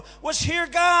do was hear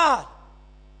God.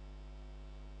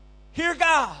 Hear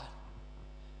God.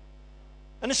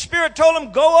 And the Spirit told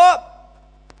him, go up.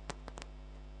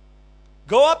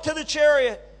 Go up to the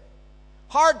chariot.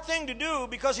 Hard thing to do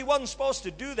because he wasn't supposed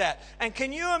to do that. And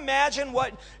can you imagine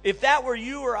what, if that were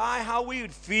you or I, how we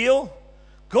would feel?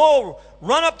 Go,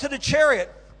 run up to the chariot.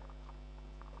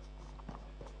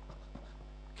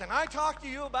 Can I talk to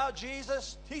you about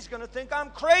Jesus? He's going to think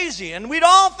I'm crazy. And we'd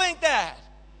all think that.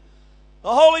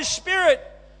 The Holy Spirit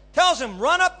tells him,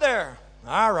 run up there.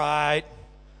 All right.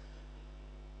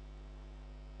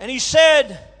 And he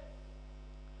said,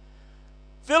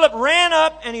 Philip ran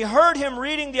up and he heard him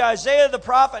reading the Isaiah the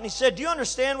prophet, and he said, do you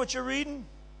understand what you're reading?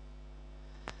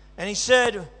 And he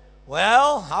said,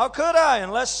 well, how could I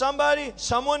unless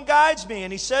someone guides me?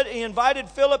 And he invited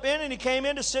Philip in, and he came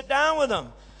in to sit down with him.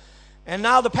 And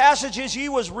now the passages he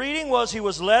was reading was, he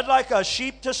was led like a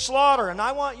sheep to slaughter. And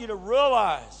I want you to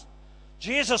realize,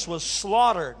 Jesus was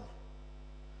slaughtered.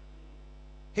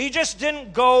 He just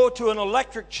didn't go to an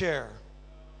electric chair.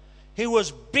 He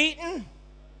was beaten.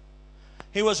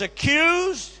 He was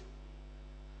accused.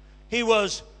 He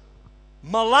was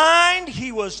maligned. He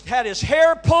had his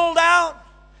hair pulled out.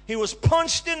 He was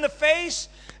punched in the face.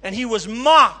 And he was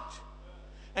mocked.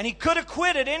 And he could have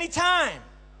quit at any time.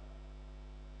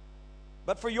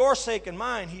 But for your sake and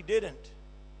mine, he didn't.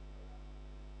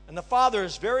 And the Father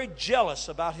is very jealous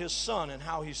about his Son and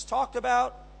how he's talked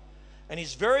about. And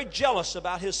he's very jealous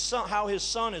about his Son, how his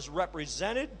Son is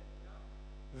represented.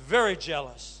 Very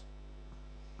jealous.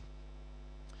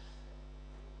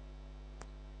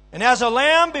 And as a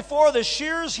lamb before the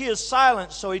shears, he is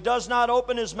silent, so he does not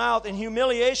open his mouth. In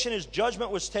humiliation, his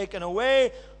judgment was taken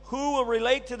away. Who will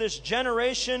relate to this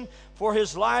generation? For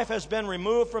his life has been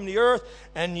removed from the earth.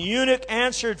 And the eunuch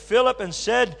answered Philip and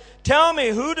said, tell me,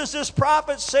 who does this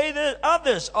prophet say of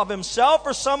this, of himself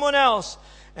or someone else?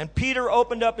 And Peter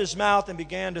opened up his mouth and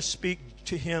began to speak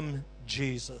to him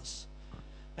Jesus.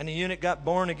 And the eunuch got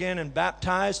born again and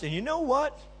baptized. And you know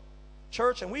what,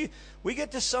 church? And we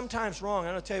get this sometimes wrong.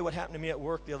 I'm going to tell you what happened to me at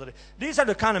work the other day. These are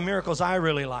the kind of miracles I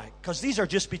really like, because these are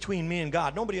just between me and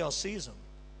God. Nobody else sees them.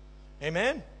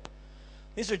 Amen?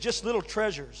 These are just little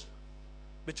treasures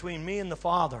between me and the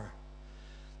Father.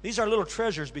 These are little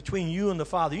treasures between you and the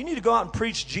Father. You need to go out and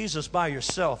preach Jesus by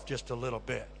yourself just a little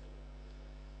bit.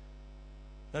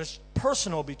 And it's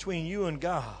personal between you and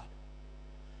God.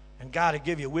 And God will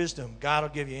give you wisdom. God will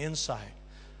give you insight.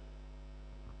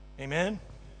 Amen?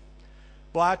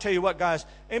 Well, I tell you what, guys.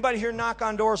 Anybody here knock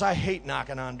on doors? I hate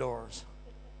knocking on doors.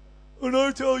 And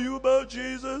I tell you about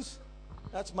Jesus?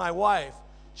 That's my wife.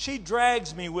 She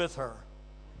drags me with her.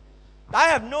 I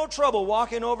have no trouble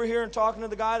walking over here and talking to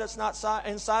the guy that's not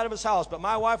inside of his house, but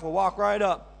my wife will walk right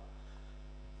up.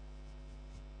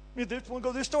 You want to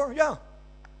go to this door? Yeah.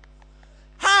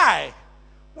 Hi.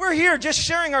 We're here just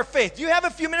sharing our faith. Do you have a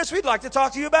few minutes? We'd like to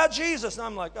talk to you about Jesus. And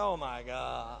I'm like, oh my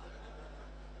God.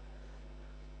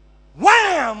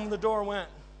 Wham! The door went.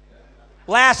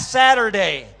 Last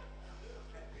Saturday.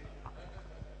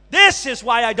 This is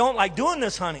why I don't like doing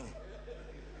this, honey.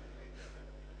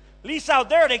 At least out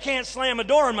there they can't slam a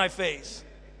door in my face.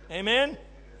 Amen?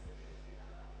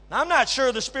 I'm not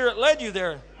sure the Spirit led you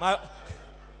there. My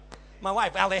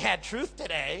wife, well, they had truth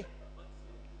today.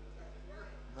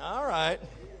 All right.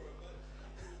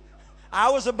 I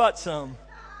was a buttsome.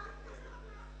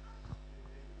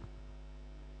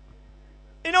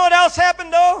 You know what else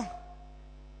happened, though?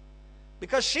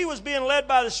 because she was being led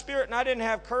by the Spirit and I didn't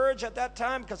have courage at that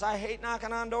time because I hate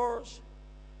knocking on doors.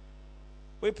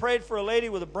 We prayed for a lady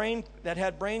with that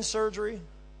had brain surgery.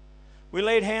 We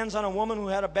laid hands on a woman who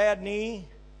had a bad knee.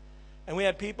 And we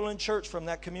had people in church from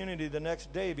that community the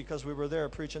next day because we were there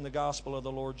preaching the gospel of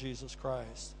the Lord Jesus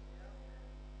Christ.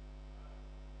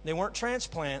 They weren't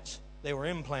transplants, they were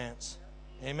implants.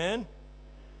 Amen?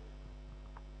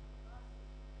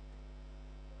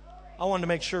 I wanted to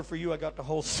make sure for you I got the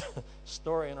whole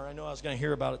story, and I know I was going to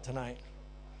hear about it tonight.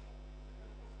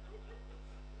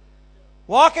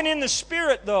 Walking in the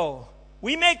Spirit, though,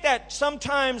 we make that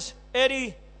sometimes,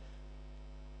 Eddie,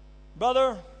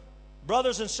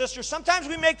 brothers and sisters, sometimes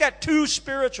we make that too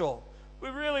spiritual. We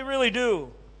really, really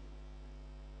do.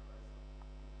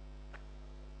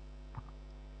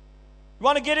 You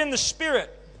want to get in the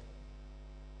Spirit.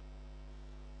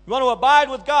 You want to abide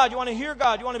with God. You want to hear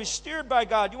God. You want to be steered by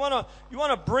God. You want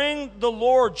to bring the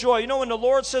Lord joy. You know, when the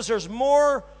Lord says there's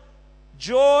more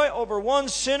joy over one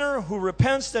sinner who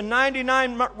repents than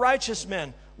 99 righteous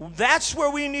men, that's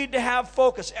where we need to have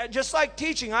focus. Just like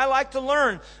teaching, I like to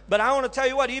learn. But I want to tell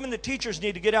you what, even the teachers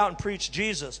need to get out and preach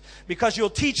Jesus. Because you'll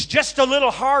teach just a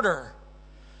little harder.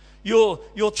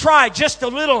 You'll try just a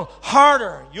little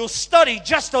harder. You'll study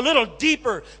just a little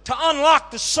deeper to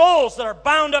unlock the souls that are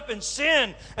bound up in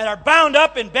sin, and are bound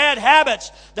up in bad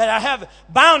habits, that have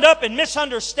bound up in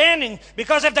misunderstanding.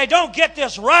 Because if they don't get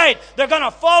this right, they're going to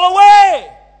fall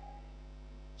away.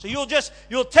 So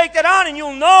you'll take that on and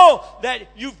you'll know that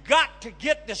you've got to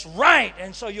get this right.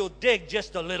 And so you'll dig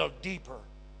just a little deeper.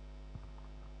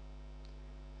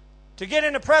 To get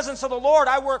in the presence of the Lord,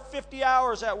 I worked 50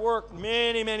 hours at work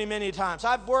many, many, many times.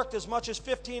 I've worked as much as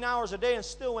 15 hours a day and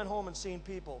still went home and seen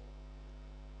people.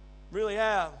 Really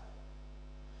have.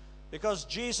 Because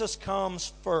Jesus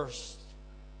comes first.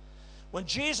 When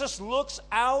Jesus looks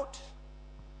out,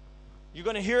 you're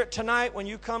going to hear it tonight when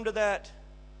you come to that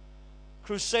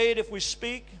crusade. If we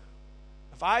speak,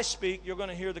 if I speak, you're going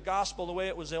to hear the gospel the way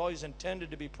it was always intended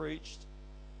to be preached.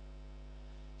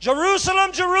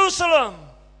 Jerusalem, Jerusalem,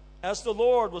 as the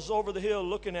Lord was over the hill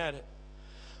looking at it,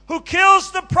 who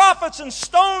kills the prophets and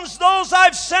stones those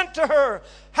I've sent to her.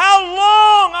 How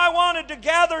long I wanted to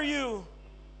gather you.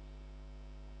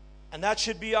 And that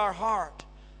should be our heart.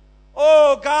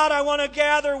 Oh God, I want to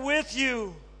gather with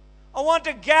you. I want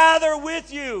to gather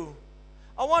with you.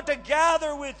 I want to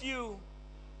gather with you.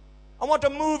 I want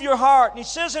to move your heart. And he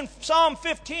says in Psalm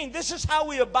 15, this is how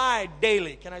we abide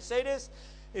daily. Can I say this?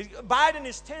 Abide in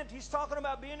his tent. He's talking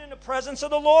about being in the presence of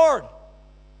the Lord.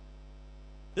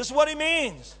 This is what he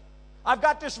means. I've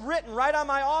got this written right on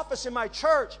my office in my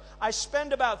church. I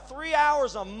spend about 3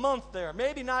 hours a month there.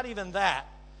 Maybe not even that.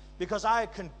 Because I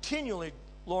continually,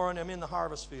 Lauren, am in the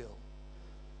harvest field.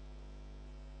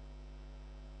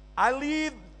 I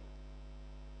leave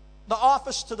the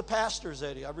office to the pastors,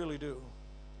 Eddie. I really do.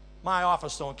 My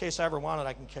office, though, in case I ever want it,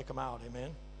 I can kick them out. Amen.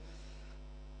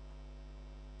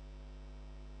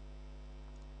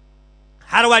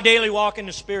 How do I daily walk in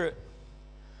the Spirit?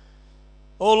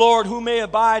 Oh, Lord, who may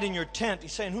abide in your tent?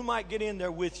 He's saying, who might get in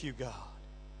there with you, God?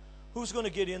 Who's going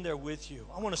to get in there with you?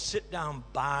 I want to sit down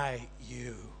by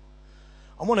you.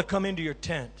 I want to come into your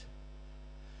tent.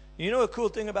 You know what the cool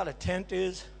thing about a tent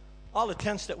is? All the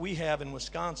tents that we have in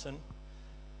Wisconsin,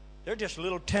 they're just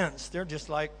little tents. They're just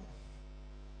like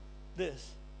this.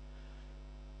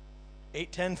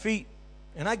 8-10 feet.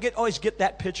 And I always get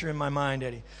that picture in my mind,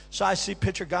 Eddie. So I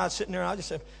picture God sitting there, and I just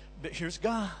say, but here's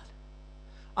God.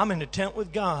 I'm in the tent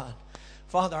with God.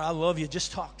 Father, I love you.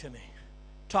 Just talk to me.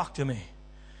 Talk to me.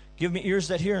 Give me ears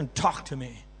that hear and talk to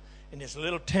me in this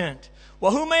little tent.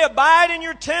 Well, who may abide in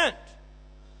your tent?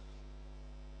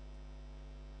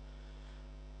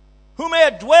 Who may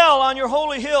dwell on your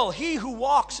holy hill? He who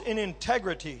walks in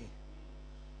integrity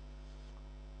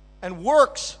and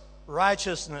works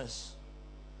righteousness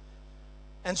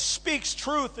and speaks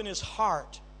truth in his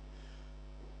heart.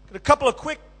 Got a couple of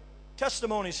quick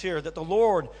testimonies here that the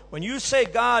Lord, when you say,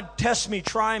 God, test me,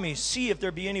 try me, see if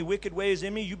there be any wicked ways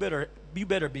in me, you better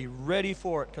be ready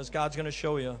for it, because God's going to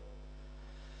show you.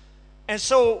 And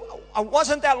so, it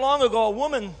wasn't that long ago, a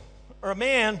woman or a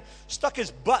man stuck his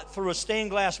butt through a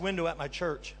stained glass window at my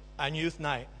church on youth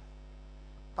night,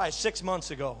 probably 6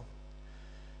 months ago.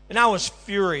 And I was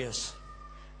furious.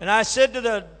 And I said to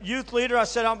the youth leader, I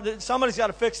said, somebody's got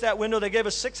to fix that window. They gave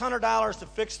us $600 to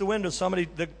fix the window.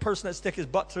 The person that stuck his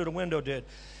butt through the window did.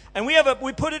 And we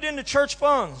put it into church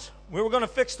funds. We were going to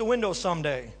fix the window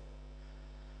someday.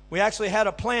 We actually had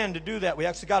a plan to do that. We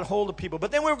actually got a hold of people. But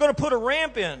then we were going to put a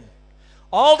ramp in.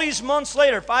 All these months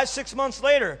later, 5-6 months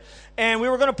later, and we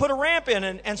were going to put a ramp in.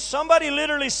 And somebody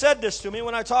literally said this to me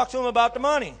when I talked to him about the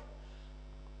money.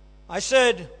 I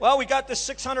said, well, we got this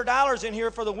 $600 in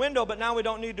here for the window, but now we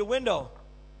don't need the window.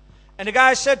 And the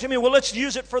guy said to me, well, let's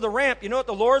use it for the ramp. You know what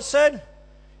the Lord said?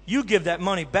 You give that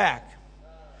money back.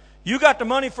 You got the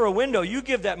money for a window. You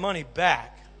give that money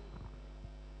back.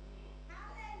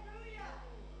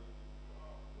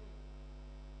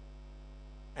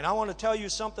 And I want to tell you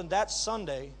something. That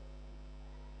Sunday,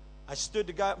 I stood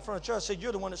the guy in front of the church. I said,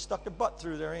 you're the one that stuck your butt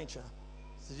through there, ain't you?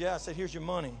 He said, yeah. I said, here's your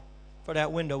money for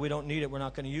that window. We don't need it. We're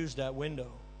not going to use that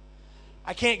window.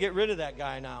 I can't get rid of that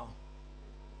guy now.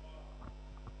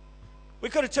 We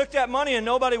could have took that money and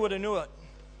nobody would have knew it,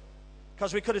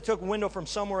 because we could have took a window from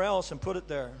somewhere else and put it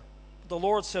there. The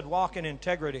Lord said, walk in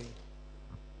integrity.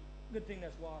 Good thing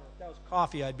that's water. If that was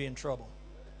coffee, I'd be in trouble.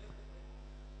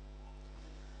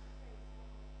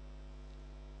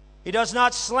 He does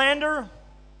not slander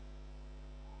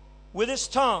with his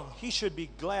tongue. He should be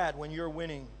glad when you're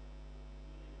winning.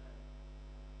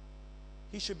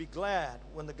 He should be glad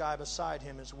when the guy beside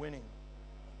him is winning.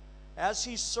 As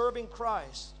he's serving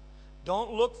Christ,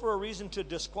 don't look for a reason to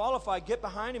disqualify. Get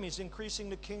behind him. He's increasing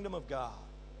the kingdom of God.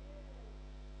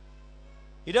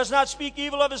 He does not speak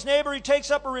evil of his neighbor. He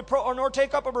takes up nor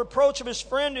take up a reproach of his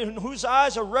friend, in whose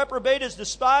eyes a reprobate is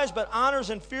despised, but honors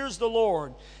and fears the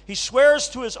Lord. He swears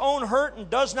to his own hurt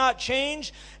and does not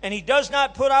change, and he does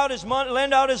not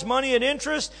lend out his money at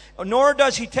interest, nor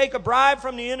does he take a bribe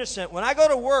from the innocent. When I go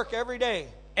to work every day,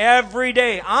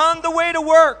 on the way to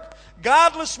work,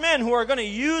 godless men who are going to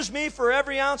use me for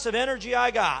every ounce of energy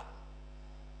I got.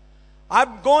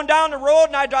 I'm going down the road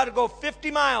and I try to go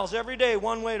 50 miles every day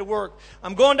one way to work.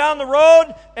 I'm going down the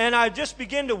road and I just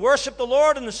begin to worship the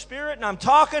Lord in the Spirit, and I'm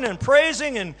talking and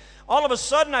praising, and all of a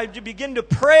sudden I begin to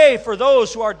pray for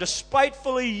those who are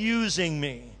despitefully using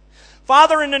me.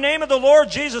 Father, in the name of the Lord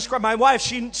Jesus Christ, my wife,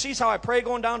 she sees how I pray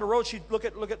going down the road. She look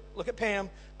at Pam.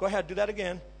 Go ahead, do that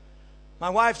again.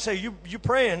 My wife say, you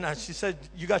praying? She said,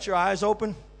 you got your eyes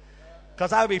open?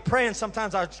 Because I would be praying.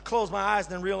 Sometimes I would close my eyes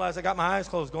and then realize I got my eyes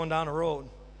closed going down the road.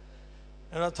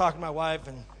 And I'm talking to my wife,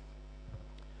 and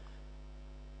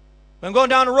I'm going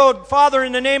down the road. Father,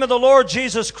 in the name of the Lord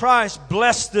Jesus Christ,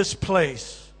 bless this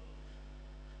place.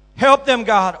 Help them,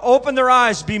 God. Open their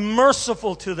eyes. Be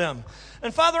merciful to them.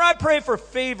 And Father, I pray for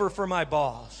favor for my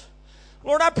boss.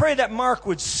 Lord, I pray that Mark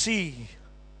would see.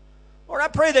 Lord, I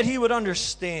pray that he would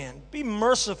understand. Be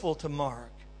merciful to Mark.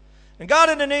 And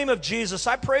God, in the name of Jesus,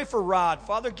 I pray for Rod.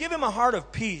 Father, give him a heart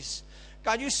of peace.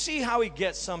 God, you see how he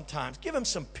gets sometimes. Give him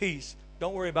some peace.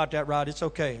 Don't worry about that, Rod. It's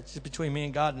okay. It's just between me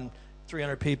and God and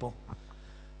 300 people.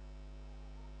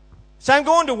 So I'm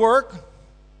going to work.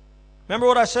 Remember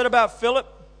what I said about Philip?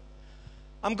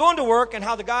 I'm going to work, and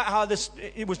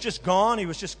it was just gone. He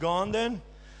was just gone then.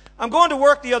 I'm going to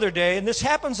work the other day, and this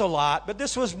happens a lot, but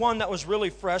this was one that was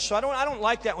really fresh. So I don't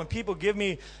like that when people give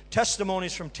me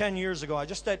testimonies from 10 years ago.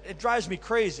 It drives me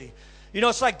crazy. You know,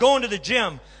 it's like going to the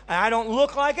gym, and I don't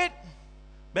look like it,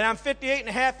 but I'm 58 and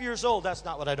a half years old. That's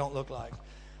not what I don't look like.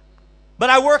 But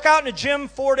I work out in the gym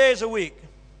 4 days a week.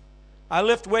 I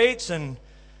lift weights, and,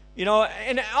 you know,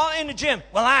 in the gym.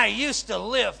 Well, I used to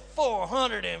lift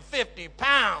 450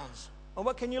 pounds. Well,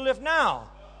 what can you lift now?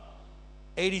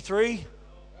 83?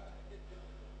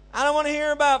 I don't want to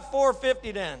hear about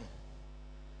 450 then.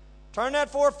 Turn that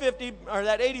 450 or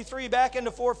that 83 back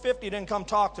into 450, then come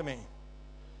talk to me.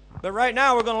 But right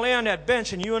now we're going to lay on that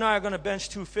bench, and you and I are going to bench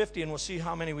 250, and we'll see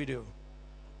how many we do.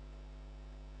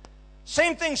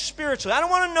 Same thing spiritually. I don't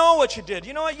want to know what you did.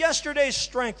 You know what? Yesterday's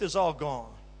strength is all gone.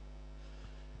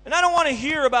 And I don't want to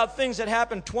hear about things that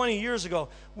happened 20 years ago.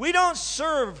 We don't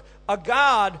serve a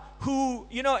God who,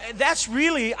 you know, that's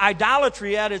really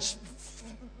idolatry at its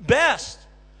best.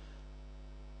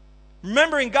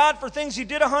 Remembering God for things He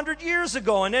did 100 years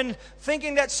ago, and then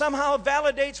thinking that somehow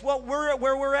validates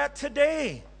where we're at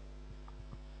today.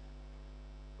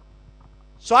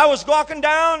 So I was walking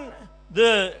down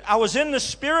I was in the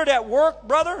Spirit at work,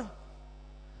 brother.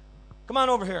 Come on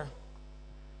over here.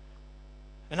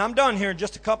 And I'm done here in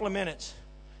just a couple of minutes.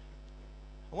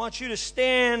 I want you to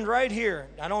stand right here.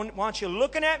 I don't want you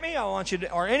looking at me. I want you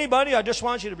to, or anybody. I just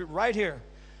want you to be right here.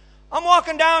 I'm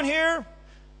walking down here.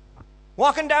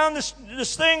 Walking down this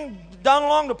thing, down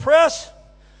along the press,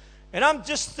 and I'm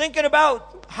just thinking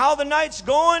about how the night's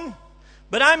going,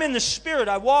 but I'm in the Spirit.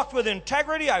 I walked with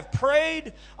integrity. I've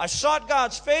prayed. I sought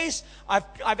God's face.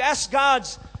 I've asked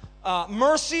God's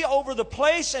mercy over the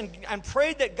place and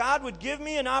prayed that God would give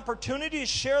me an opportunity to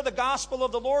share the gospel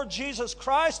of the Lord Jesus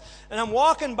Christ. And I'm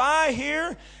walking by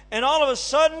here, and all of a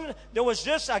sudden, there was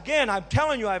just, again, I'm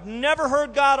telling you, I've never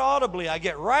heard God audibly. I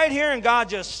get right here, and God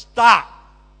just stopped.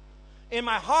 In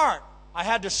my heart, I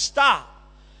had to stop.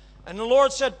 And the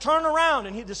Lord said, turn around.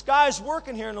 And this guy's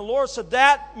working here. And the Lord said,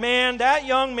 that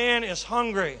young man is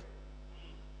hungry.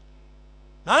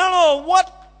 Now, I don't know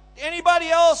what anybody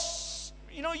else,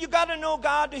 you got to know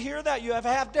God to hear that. You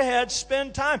have to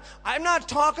spend time. I'm not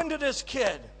talking to this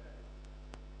kid.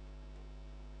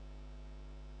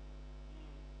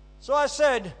 So I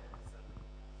said,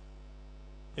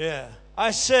 hey,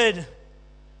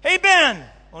 Ben.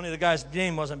 Only the guy's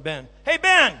name wasn't Ben. Hey,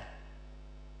 Ben.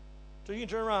 So you can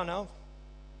turn around now.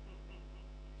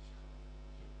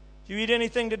 Did you eat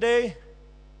anything today?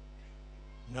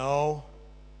 No.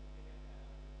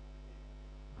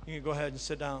 You can go ahead and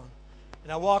sit down.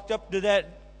 And I walked up to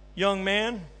that young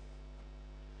man,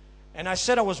 and I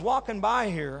said, I was walking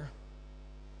by here.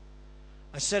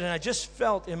 I said, and I just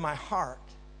felt in my heart,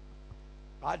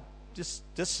 this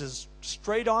is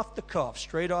straight off the cuff,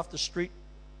 straight off the street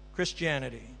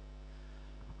Christianity.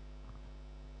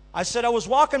 I said, I was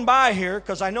walking by here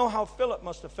because I know how Philip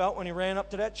must have felt when he ran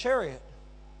up to that chariot.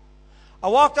 I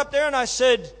walked up there and I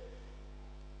said,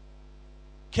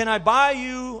 can I buy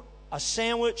you a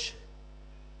sandwich?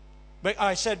 But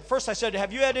first I said,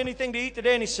 have you had anything to eat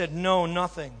today? And he said, no,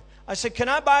 nothing. I said, can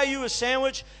I buy you a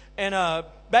sandwich and a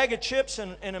bag of chips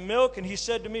and a milk? And he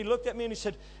said to me, looked at me and he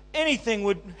said, anything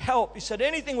would help. He said,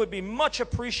 anything would be much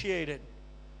appreciated.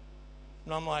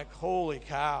 And I'm like, holy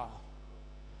cow.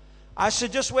 I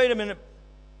said, just wait a minute,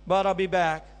 bud, I'll be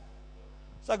back.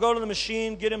 So I go to the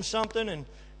machine, get him something,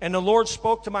 and the Lord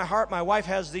spoke to my heart. My wife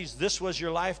has these This Was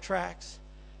Your Life tracts.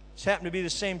 It's happened to be the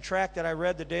same tract that I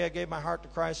read the day I gave my heart to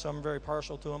Christ, so I'm very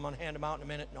partial to them. I'll hand them out in a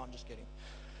minute. No, I'm just kidding.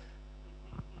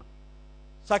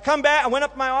 So I come back, I went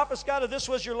up to my office, got a This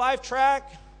Was Your Life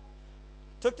tract,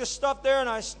 took this stuff there, and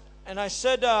I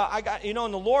said, and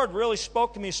the Lord really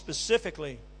spoke to me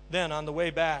specifically then on the way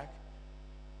back.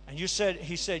 And he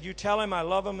said, you tell him I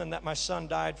love him and that my son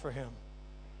died for him.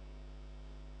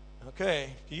 Okay,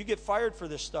 you get fired for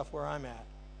this stuff where I'm at.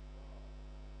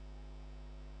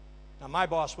 Now, my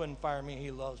boss wouldn't fire me.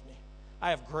 He loves me.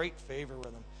 I have great favor with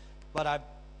him. But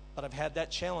I've had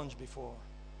that challenge before.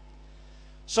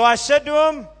 So I said to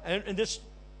him, and this,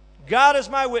 God is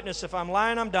my witness. If I'm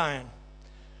lying, I'm dying.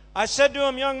 I said to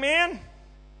him, young man,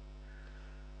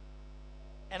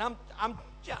 and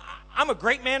I'm a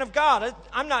great man of God.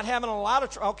 I'm not having a lot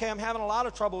of I'm having a lot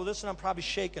of trouble with this, and I'm probably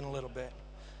shaking a little bit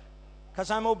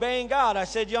because I'm obeying God. I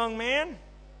said, young man,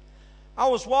 I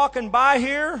was walking by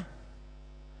here.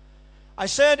 I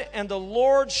said, and the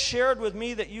Lord shared with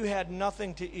me that you had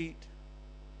nothing to eat.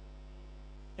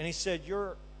 And he said,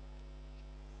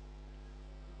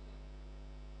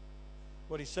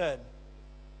 what he said.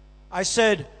 I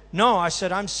said, no. I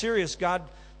said, I'm serious. God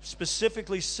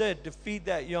specifically said to feed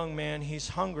that young man. He's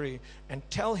hungry, and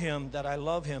tell him that I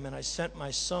love him and I sent my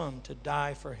son to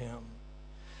die for him,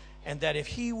 and that if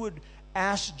he would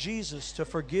ask Jesus to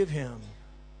forgive him,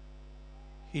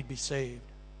 he'd be saved.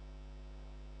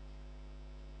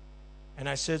 And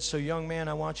I said, so young man,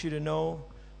 I want you to know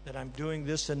that I'm doing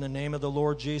this in the name of the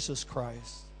Lord Jesus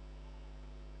Christ.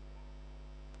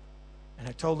 And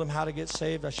I told him how to get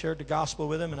saved. I shared the gospel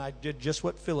with him, and I did just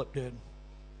what Philip did.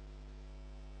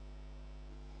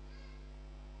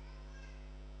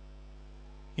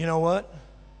 You know what?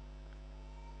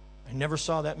 I never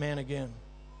saw that man again.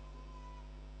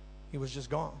 He was just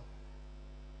gone.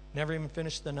 Never even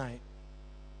finished the night.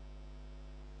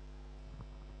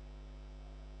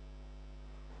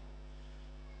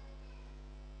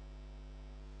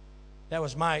 That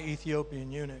was my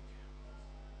Ethiopian eunuch.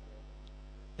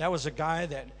 That was a guy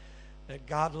that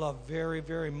God loved very,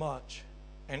 very much.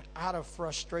 And out of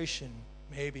frustration,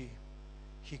 maybe,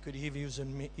 he could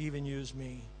even use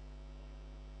me.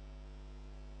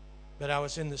 But I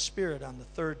was in the Spirit on the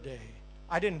third day.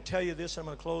 I didn't tell you this. I'm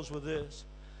going to close with this.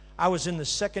 I was in the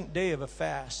second day of a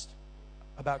fast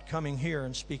about coming here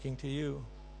and speaking to you.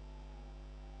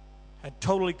 I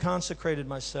totally consecrated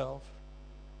myself.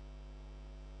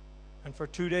 And for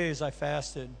 2 days I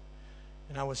fasted.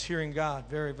 And I was hearing God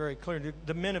very, very clearly.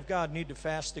 The men of God need to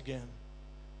fast again.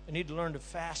 They need to learn to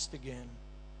fast again.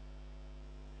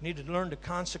 They need to learn to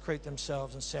consecrate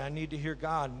themselves and say, I need to hear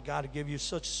God, and God will give you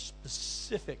such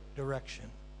specific direction.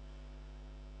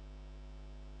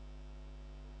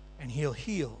 And He'll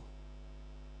heal.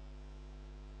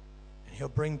 And He'll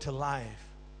bring to life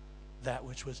that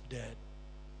which was dead.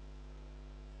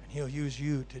 And He'll use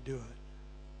you to do it.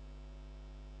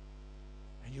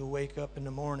 And you'll wake up in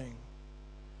the morning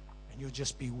and you'll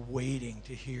just be waiting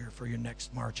to hear for your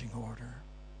next marching order.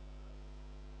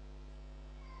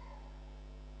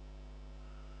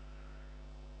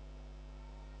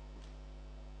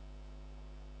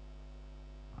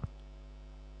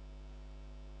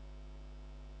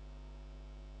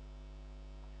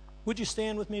 Would you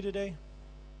stand with me today?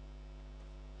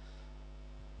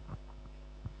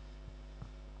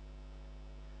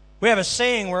 We have a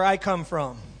saying where I come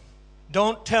from.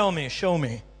 Don't tell me, show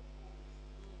me.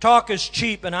 Talk is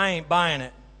cheap and I ain't buying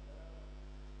it.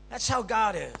 That's how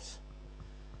God is.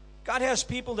 God has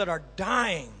people that are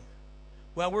dying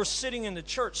while we're sitting in the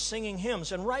church singing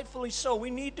hymns, and rightfully so. We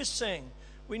need to sing.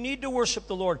 We need to worship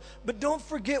the Lord. But don't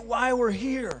forget why we're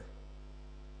here.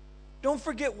 Don't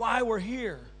forget why we're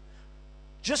here.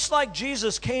 Just like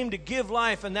Jesus came to give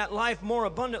life, and that life more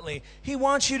abundantly, he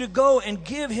wants you to go and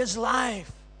give his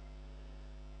life.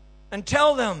 And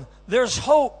tell them there's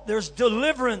hope, there's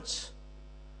deliverance,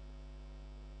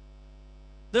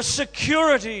 there's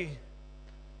security,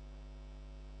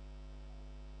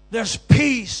 there's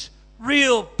peace,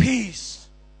 real peace.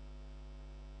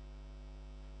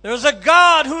 There's a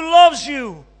God who loves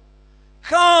you.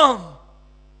 Come,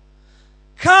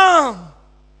 come,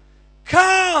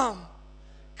 come,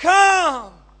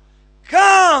 come,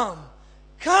 come,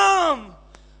 come.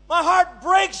 My heart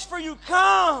breaks for you.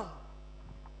 Come.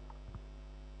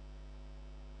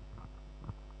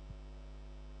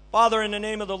 Father, in the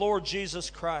name of the Lord Jesus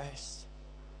Christ,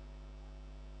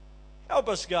 help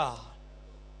us, God.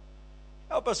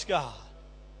 Help us, God,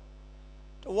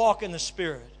 to walk in the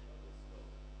Spirit,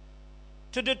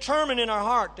 to determine in our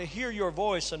heart to hear your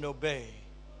voice and obey.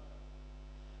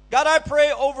 God, I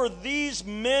pray over these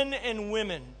men and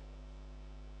women,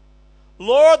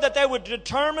 Lord, that they would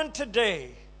determine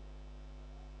today,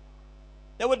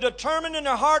 they would determine in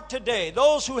their heart today,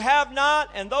 those who have not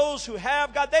and those who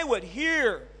have, God, they would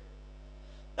hear.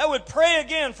 They would pray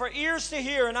again for ears to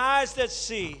hear and eyes that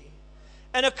see.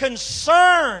 And a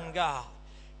concern, God.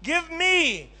 Give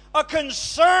me a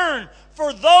concern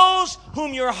for those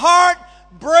whom your heart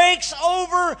breaks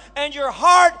over and your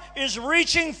heart is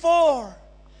reaching for.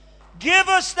 Give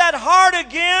us that heart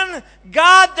again,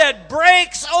 God, that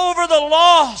breaks over the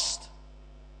lost.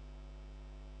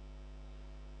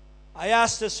 I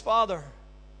ask this, Father,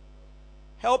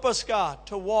 help us, God,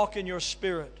 to walk in your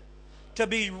Spirit, to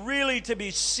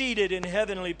be seated in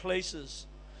heavenly places,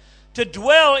 to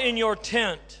dwell in your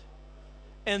tent,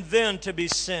 and then to be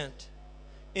sent.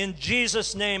 In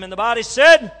Jesus' name. And the body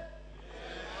said,